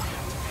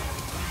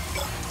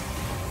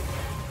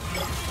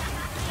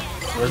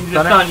 Where's the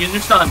You're stunner? done, you're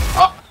done.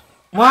 Oh.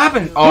 What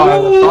happened?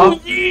 Oh,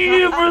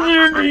 yeah,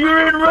 brother! You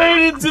ran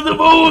right into the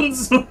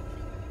bones!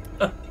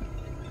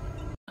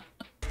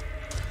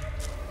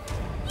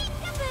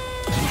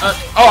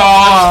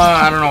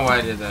 I don't know why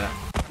I did that.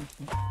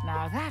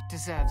 Now that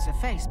deserves a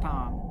face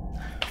palm.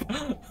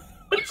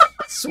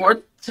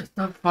 Sword? Shut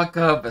the fuck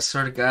up, I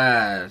swear to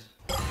God.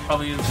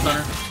 Probably use a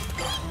stunner.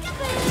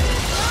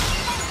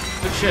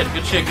 Good shit,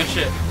 good shit, good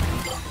shit.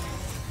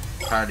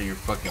 Tired of your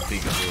fucking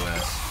peekaboo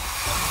ass.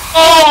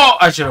 Oh!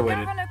 I should have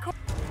waited.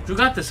 You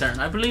got this, Aaron.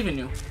 I believe in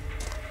you.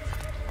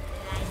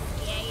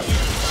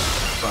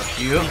 Fuck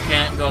you. You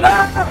can't go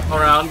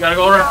around. You gotta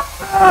go around.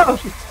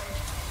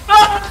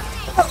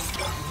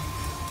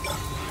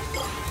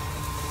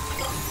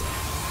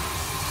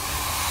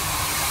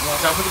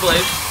 Watch out for the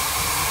blade.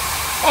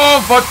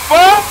 Oh, fuck!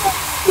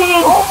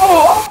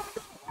 Oh!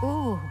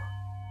 Ooh,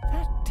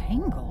 that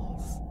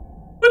tingles.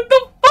 What the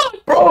fuck?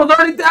 Bro, it's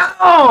already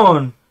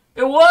down!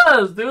 It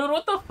was, dude.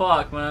 What the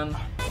fuck, man?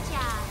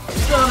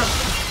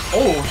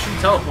 Oh, she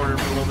teleported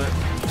for a little bit.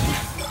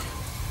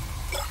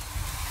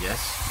 Yes,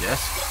 yes,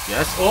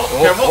 yes. Oh,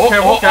 careful,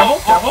 careful, careful,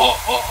 careful.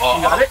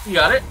 You got it, you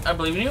got it. I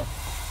believe in you.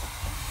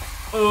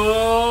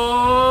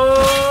 Oh!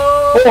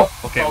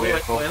 Okay, wait,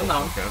 wait, wait,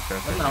 down. Okay.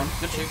 Down.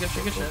 Good shit, good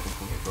shit, good shit.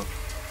 Go.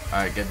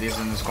 Alright, get these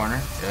in this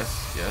corner.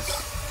 Yes, yes.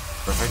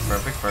 Perfect.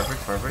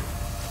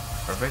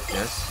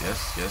 Yes.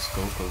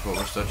 Go.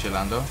 We're still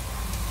chillando.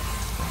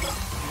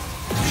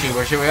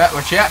 Where's she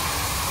at?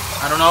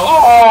 I don't know.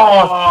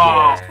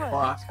 Oh,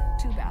 fuck.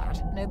 Too bad.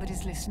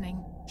 Nobody's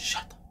listening.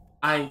 Shut up.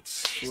 I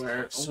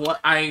swear.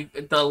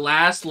 The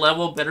last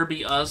level better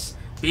be us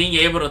being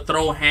able to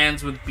throw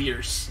hands with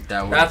beers.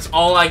 That's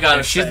all I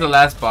gotta say. If she's the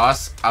last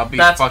boss, I'll be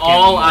That's fucking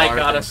all I more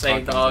gotta than say,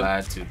 fucking dog.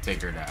 glad to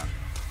take her down.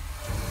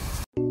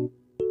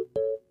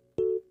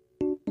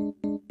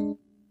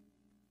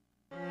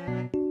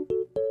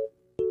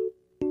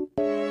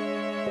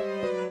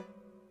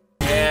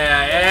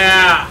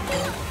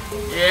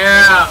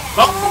 Yeah.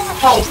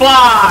 Oh,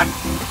 fuck!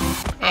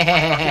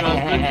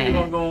 You're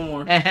gonna go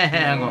more.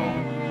 Okay.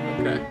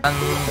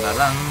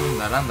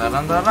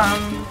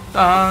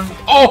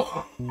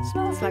 Oh!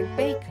 Smells like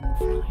bacon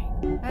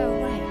frying. Oh,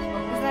 wait.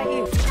 Was that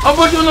you? I'll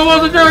put you in the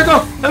walls of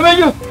Jericho and make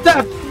you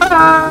death! I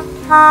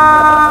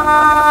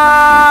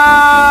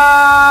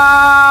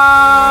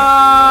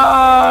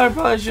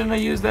probably shouldn't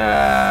have used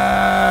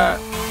that.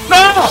 No!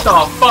 What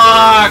the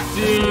fuck,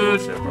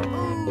 dude?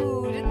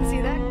 Ooh, didn't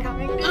see that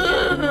coming.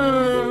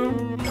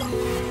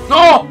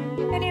 No!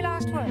 Any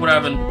last words? What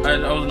happened? I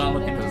was not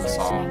looking at the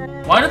song.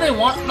 Why do they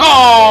want? No!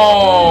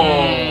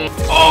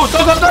 Oh,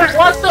 don't!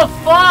 What the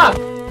fuck?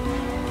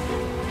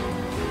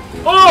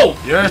 Oh!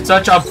 You're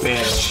such a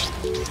bitch.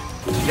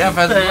 Yeah,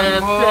 fast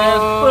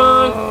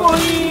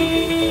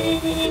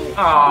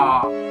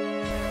Aw.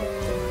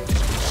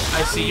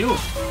 I see you.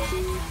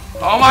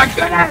 Oh my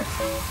goodness!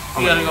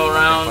 You gotta go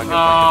around.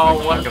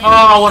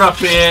 Oh, what a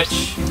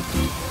bitch.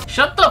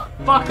 Shut the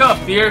fuck up,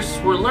 Fierce.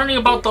 We're learning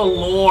about the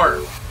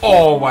lore.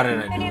 Oh, what did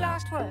I do? Any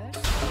last words?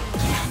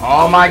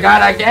 Oh my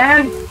god,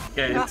 again?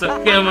 Okay, it's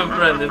okay, my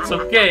friend. It's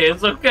okay.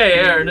 It's okay,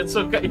 Aaron. It's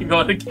okay. You're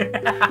going again.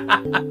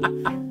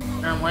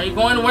 Aaron, why are you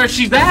going where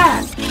she's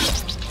at?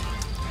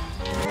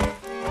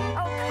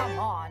 Oh, come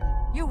on.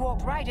 You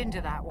walked right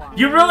into that one.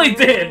 You really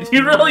did.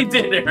 You really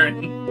did,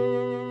 Aaron.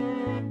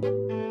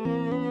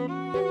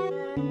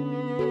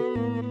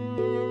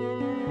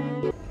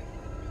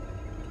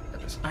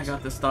 I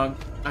got this dog.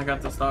 I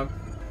got this dog.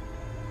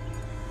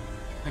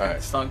 I got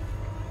this dog.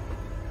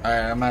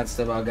 Alright, I'm gonna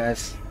step out,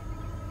 guys.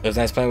 It was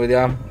nice playing with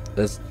y'all.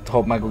 Let's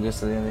hope Michael gets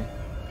to the end.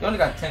 You only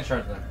got 10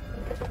 shards left.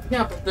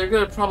 Yeah, but they're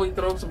gonna probably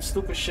throw some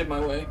stupid shit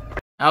my way.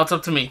 Now it's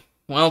up to me.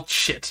 Well,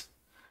 shit.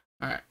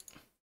 Alright.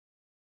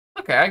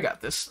 Okay, I got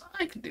this.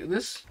 I can do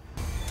this.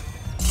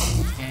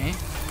 Okay.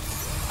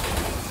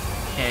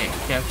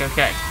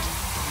 Okay.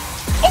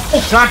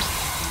 Oh, God!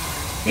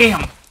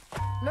 Damn!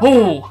 Look,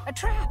 Oh! a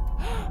trap.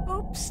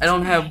 Oops. I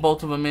don't have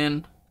both of them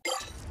in.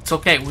 It's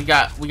okay. We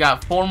got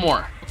 4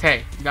 more.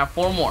 Okay, we got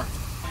 4 more.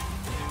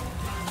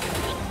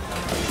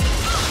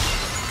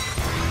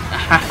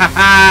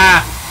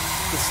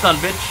 The stun,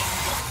 bitch.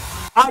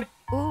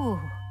 Ooh,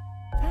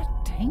 that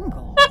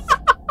tingles.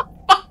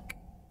 Fuck!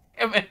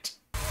 Damn it.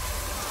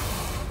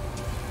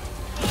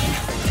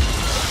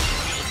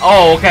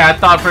 Oh, okay. I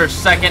thought for a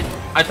second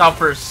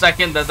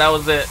that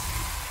was it.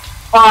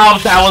 Oh,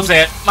 that was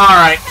it. All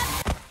right.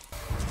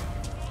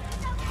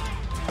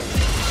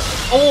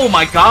 Oh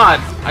my god!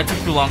 I took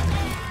too long.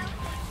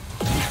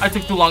 I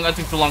took too long.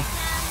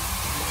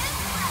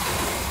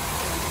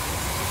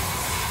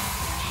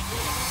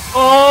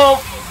 Oh!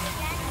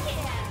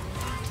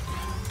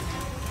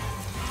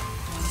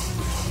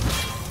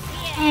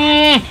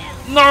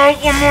 No,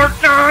 one more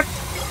shot!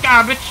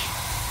 Garbage!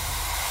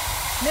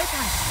 No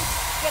time.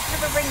 Get to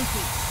the ring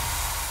key.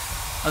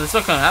 Are they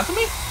still coming after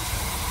me?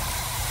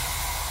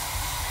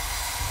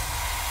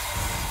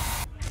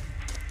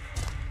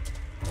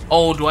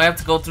 Oh, do I have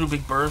to go through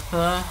Big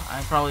Bertha?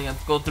 I probably have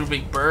to go through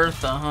Big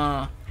Bertha,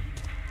 huh?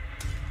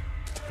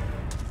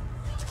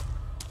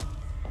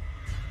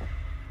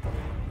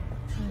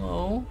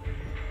 Hello?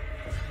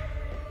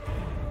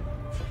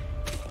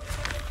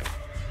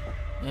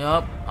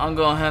 Yup, I'm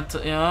gonna have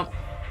to, yup.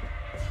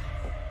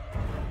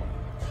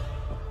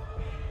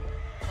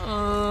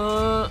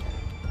 I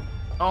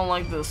don't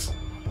like this.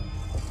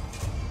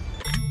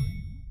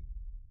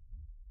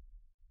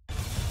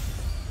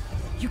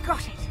 You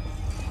got it.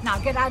 Now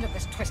get out of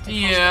this twisted.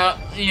 Yeah,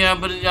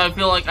 but I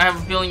have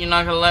a feeling you're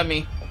not gonna let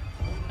me.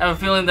 I have a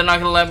feeling they're not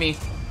gonna let me.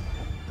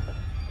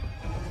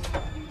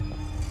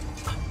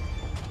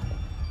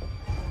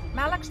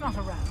 Malak's not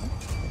around.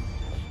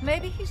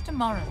 Maybe he's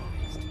demoralized.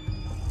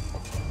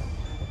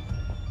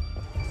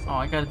 Oh,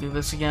 I gotta do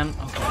this again?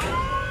 Okay.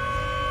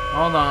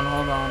 Hold on.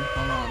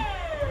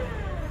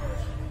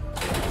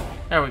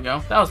 There we go.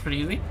 That was pretty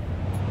easy.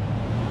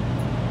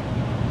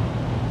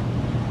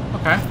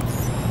 Okay.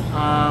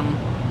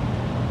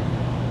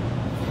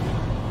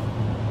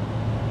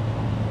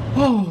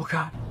 Oh,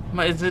 God.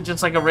 Is it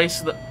just like a race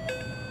to the...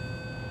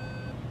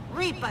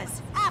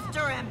 Reapers,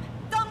 after him!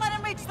 Don't let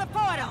him reach the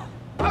portal!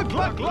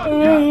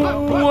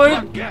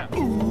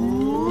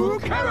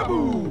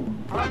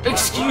 What?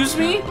 Excuse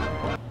me?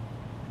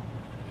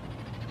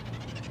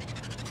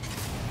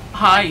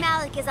 Hi.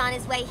 Malik is on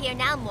his way here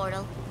now,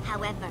 mortal.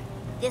 However,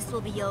 this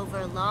will be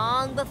over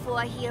long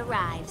before he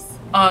arrives.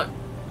 I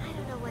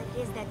don't know what it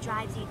is that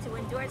drives you to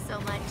endure so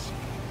much.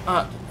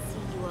 I can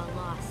see you are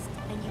lost,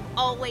 and you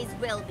always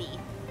will be.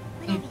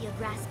 Whatever you're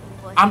grasping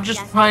for, I'm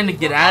just trying to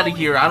get out of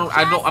here.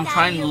 I'm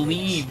trying to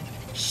leave.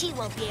 She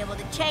won't be able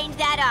to change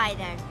that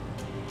either.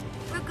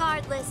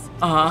 Regardless,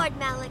 Lord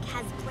Malik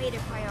has greater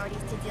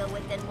priorities to deal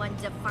with than one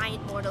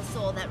defiant mortal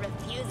soul that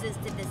refuses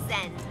to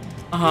descend.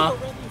 You will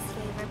win his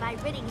favor by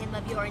ridding him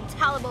of your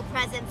intolerable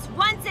presence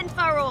once and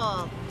for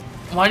all.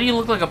 Why do you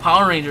look like a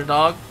Power Ranger,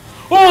 dog?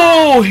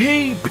 Oh,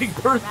 hey, Big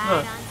Bertha.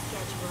 Right on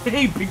schedule.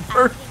 Hey, Big I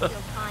Bertha. think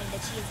you'll find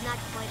that she is not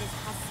quite as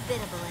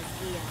hospitable as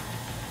we are.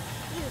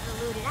 You've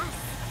eluded us,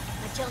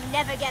 but you'll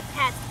never get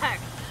past her.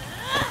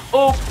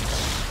 Oh.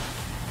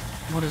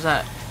 What is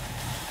that?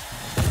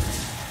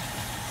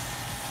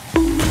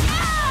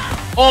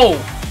 Oh.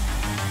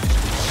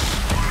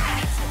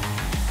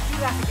 Do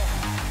that again.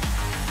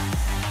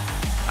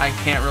 I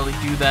can't really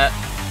do that.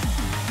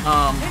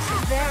 This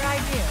is their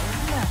idea,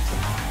 isn't it?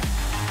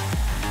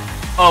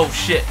 Oh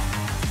shit.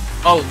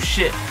 Oh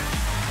shit.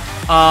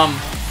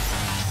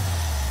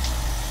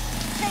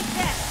 Take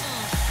this.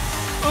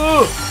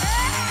 Ugh.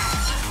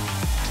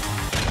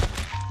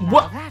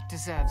 What? Now that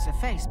deserves a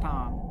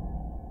facepalm.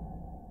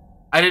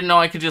 I didn't know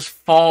I could just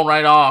fall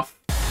right off.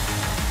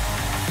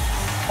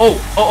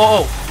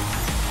 Oh.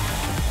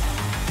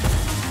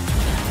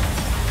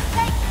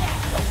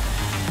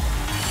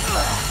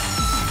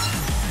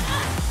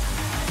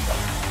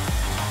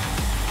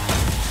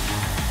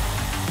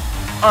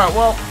 Alright,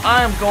 well,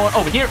 I am going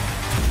over here.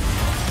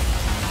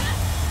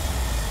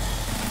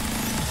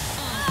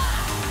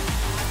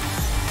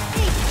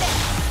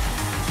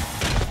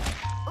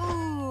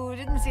 Ooh,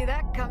 didn't see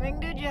that coming,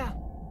 did ya?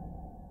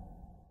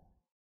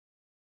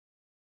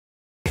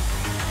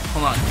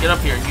 Hold on, get up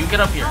here. You get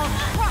up here.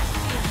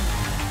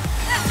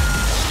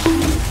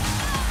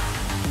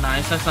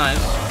 Nice.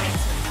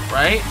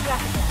 Right?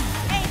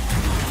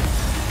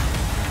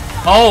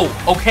 Oh,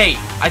 okay.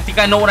 I think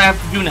I know what I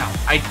have to do now.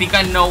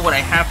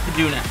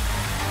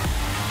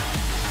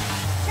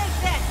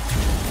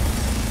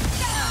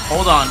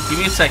 Hold on. Give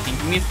me a second.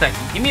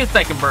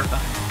 Bertha.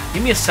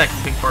 Give me a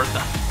second, Big Bertha.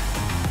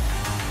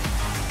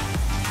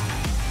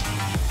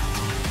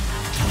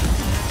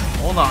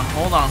 Hold on.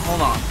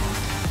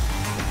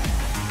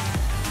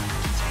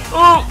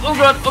 Oh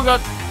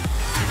god.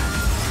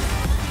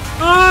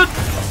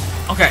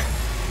 Okay.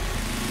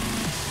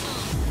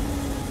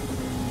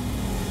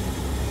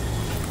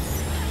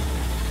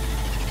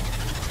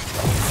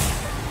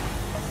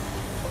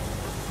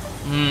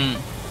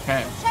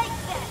 Okay.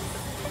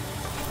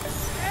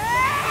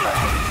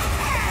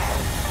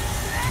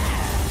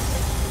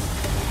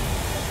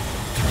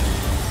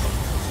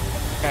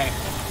 Okay.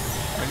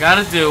 I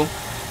gotta do.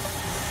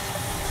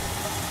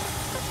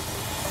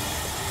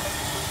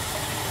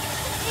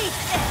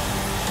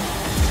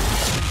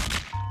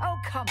 Oh,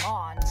 come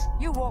on.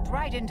 You walked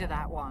right into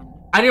that one.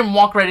 I didn't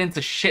walk right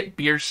into shit,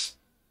 Bierce.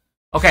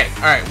 Okay,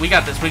 alright, we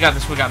got this.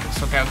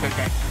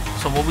 Okay.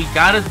 So what we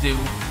gotta do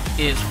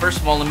is, first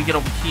of all, let me get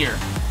over here,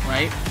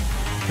 right?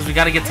 Because we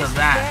gotta get to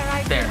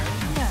that. There.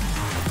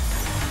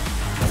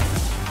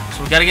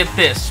 So we gotta get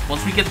this.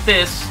 Once we get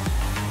this,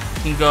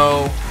 we can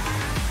go...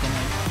 Can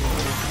I go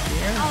over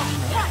here?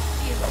 I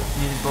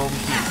need to go over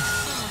here.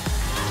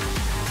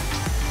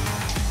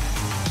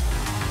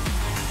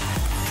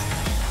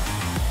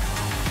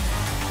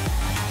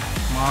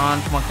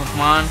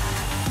 Come on.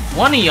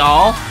 One of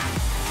y'all.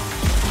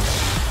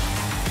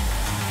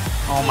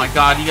 Oh my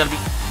god, you gotta be...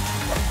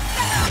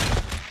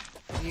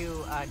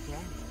 You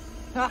again.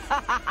 Come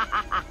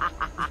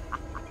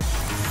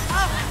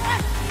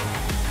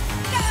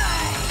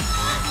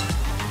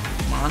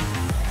on.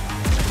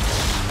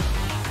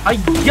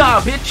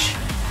 Hi-ya, bitch!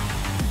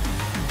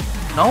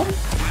 No?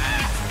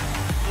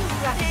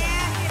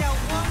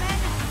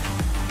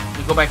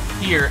 go back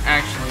here,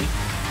 actually.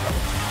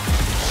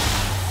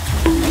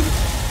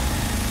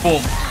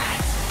 Boom.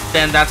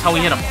 Then that's how we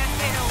hit him.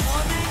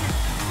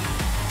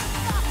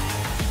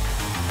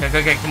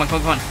 Okay, come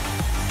on.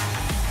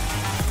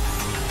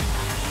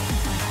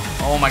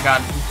 Oh my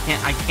god,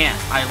 I can't.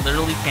 I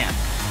literally can't.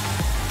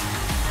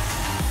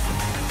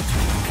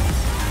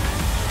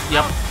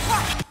 Yep.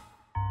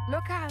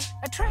 Look out,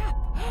 a trap.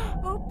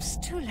 Oops,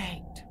 too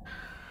late.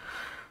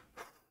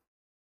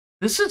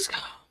 This is,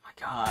 oh my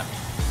god.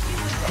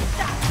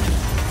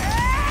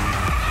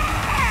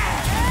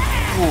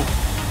 Ooh.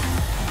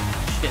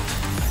 Shit.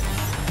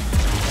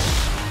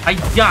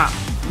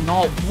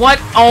 No, what?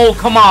 Oh,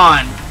 come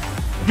on.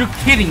 You're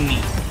kidding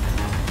me.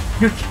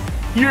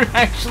 You're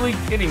actually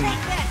kidding me.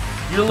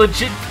 You're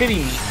legit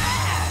kidding me.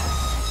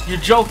 You're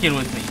joking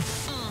with me.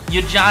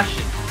 You're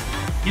joshing.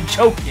 You're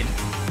joking.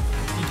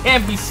 You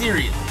can't be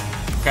serious.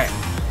 Okay.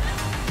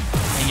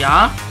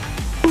 Hiya.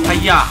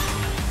 Hiya.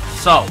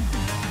 So,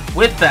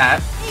 with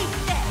that.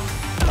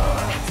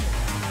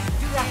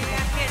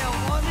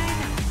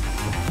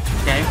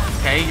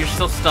 Okay, you're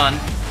still stunned.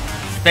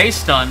 Stay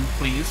stunned,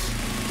 please.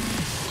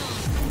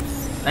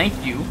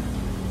 Thank you.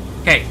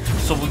 Okay,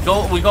 so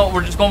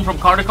we're just going from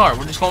car to car.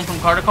 We're just going from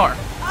car to car.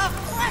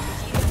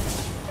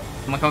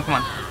 Come on.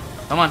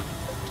 Come on.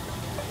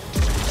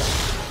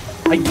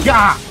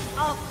 Hiya!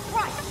 I'll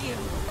crush you.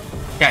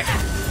 Okay.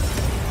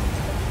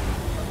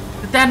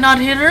 Did that not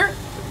hit her?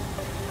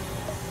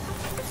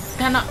 Did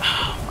that not?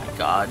 Oh my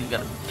god, you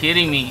gotta be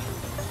kidding me.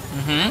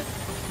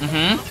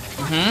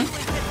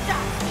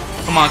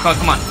 Come on.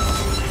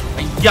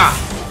 Hiya!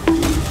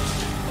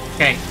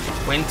 Okay,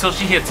 wait until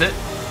she hits it.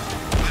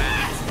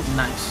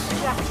 Nice.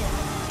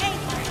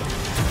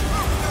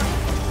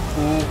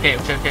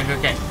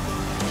 Okay.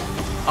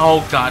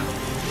 Oh god.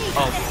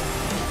 Oh.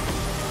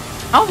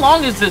 How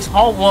long is this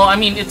hall? Well, I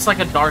mean, it's like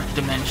a dark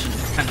dimension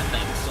kind of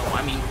thing, so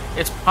I mean,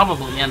 it's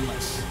probably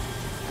endless.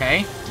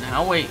 Okay,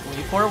 now wait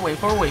for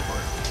it.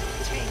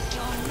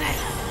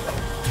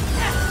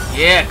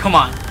 Yeah, come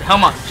on,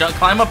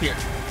 climb up here.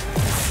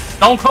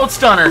 Stone Cold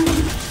Stunner.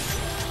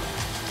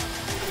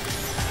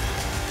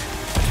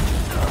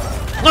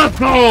 Let's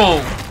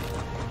go!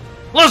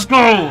 Let's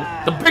go!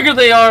 The bigger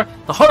they are,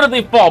 the harder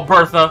they fall,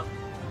 Bertha.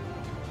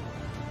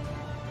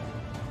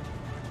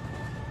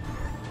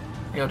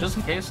 Yo, just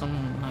in case,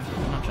 I'm not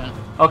trying to...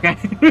 Okay.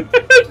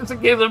 Just in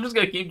case, I'm just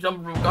gonna keep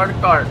jumping from car to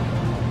car.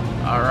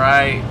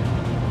 Alright.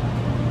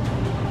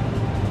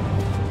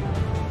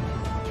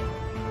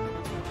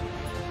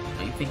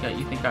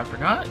 You think I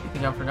forgot? You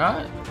think I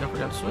forgot? I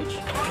forgot to switch?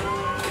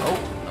 Oh,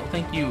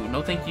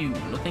 no thank you.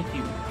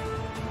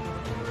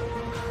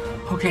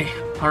 Okay,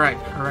 alright.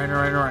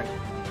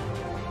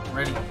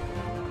 Ready.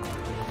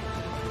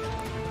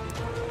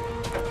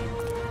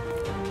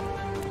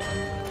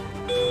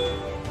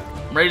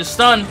 Ready to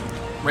stun.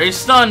 Ready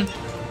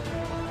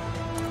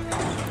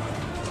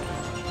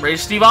to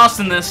Steve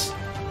Austin this.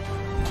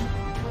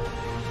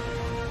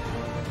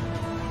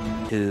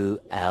 2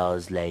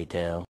 hours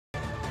later.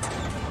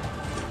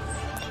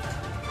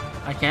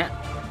 I can't?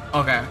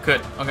 Okay,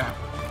 good. Okay.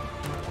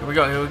 Here we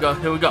go.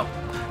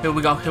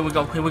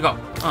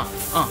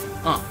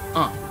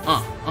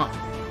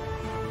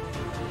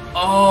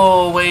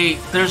 Oh, wait.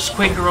 There's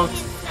Quaker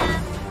Oats.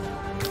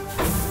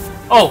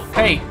 Oh,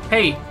 hey.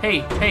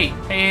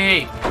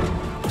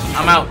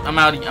 I'm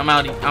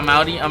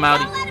outie.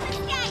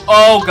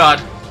 Oh, God.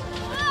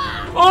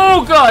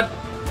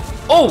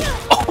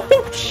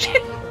 Oh,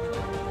 shit.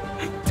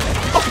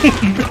 Oh,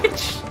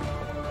 bitch.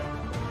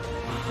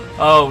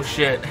 Oh,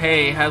 shit.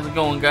 Hey, how's it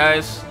going,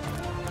 guys?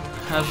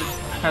 How's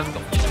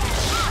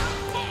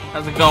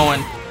it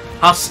going?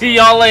 I'll see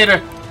y'all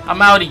later. I'm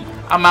outie.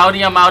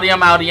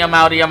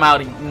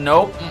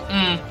 Nope.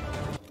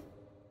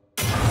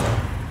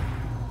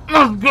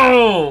 Let's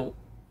go.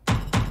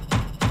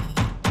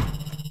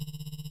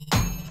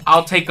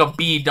 I'll take a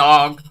B,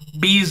 dog.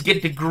 B's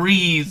get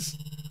degrees.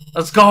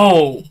 Let's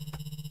go.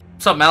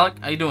 What's up, Malik?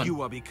 How you doing?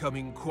 You are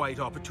becoming quite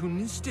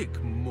opportunistic,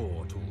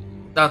 mortal.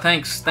 Oh,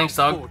 thanks,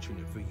 dog.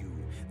 Fortunate for you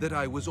that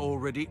I was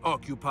already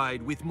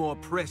occupied with more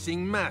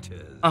pressing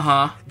matters.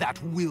 That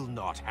will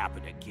not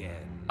happen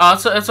again. Oh,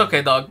 it's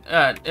okay, dog.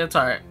 It's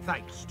alright.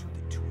 Thanks to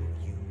the two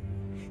of you,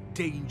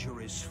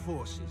 dangerous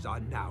forces are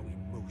now in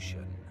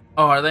motion.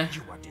 Oh, are they?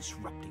 You are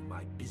disrupting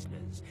my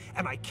business,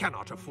 and I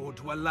cannot afford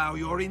to allow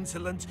your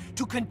insolence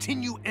to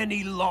continue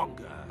any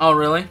longer. Oh,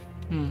 really?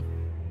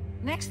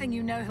 Next thing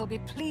you know, he'll be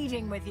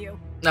pleading with you.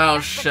 Oh,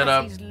 That's shut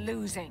up. He's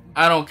losing.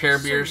 I don't care,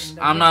 Beers.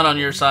 I'm not on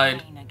your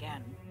side.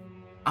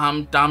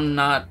 I'm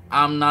not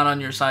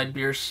on your side,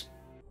 Beers.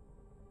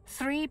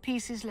 3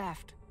 pieces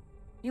left.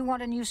 You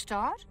want a new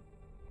start?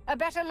 A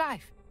better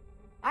life?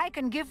 I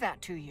can give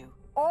that to you.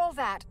 All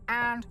that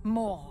and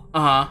more.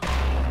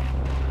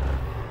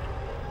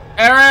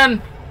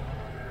 Aaron!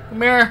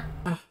 Come here.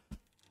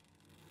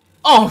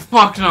 Oh,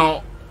 fuck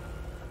no.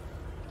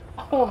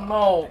 Oh,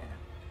 no.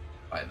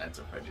 Five Nights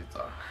at Freddy's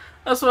talk.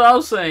 That's what I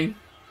was saying.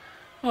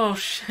 Oh,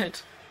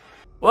 shit.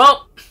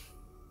 Well,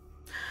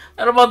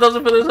 that about does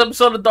it for this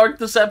episode of Dark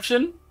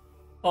Deception.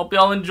 Hope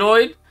y'all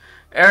enjoyed.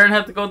 Aaron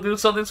had to go do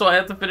something, so I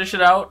had to finish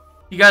it out.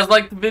 You guys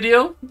liked the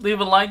video? Leave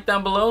a like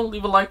down below.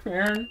 Leave a like for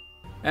Aaron.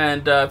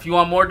 And if you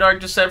want more Dark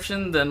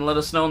Deception, then let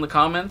us know in the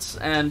comments.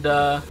 And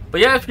but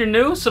yeah, if you're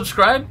new,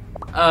 subscribe.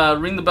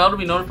 Ring the bell to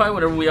be notified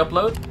whenever we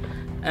upload.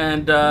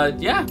 And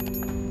yeah,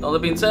 all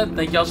that being said,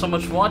 thank y'all so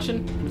much for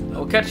watching.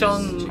 We'll catch y'all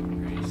in...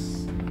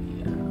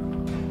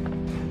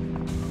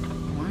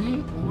 Why are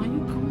you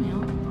coming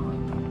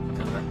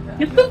out?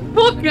 Get the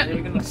fuck out!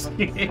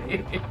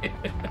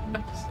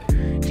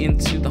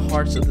 Into the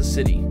hearts of the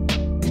city.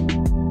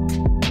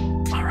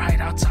 Alright,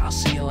 I'll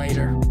see you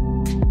later.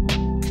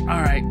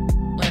 Alright,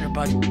 later,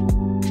 bud.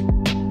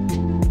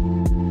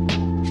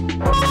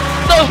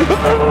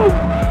 Oh!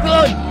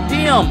 God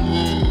damn!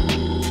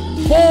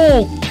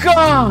 Oh,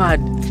 God!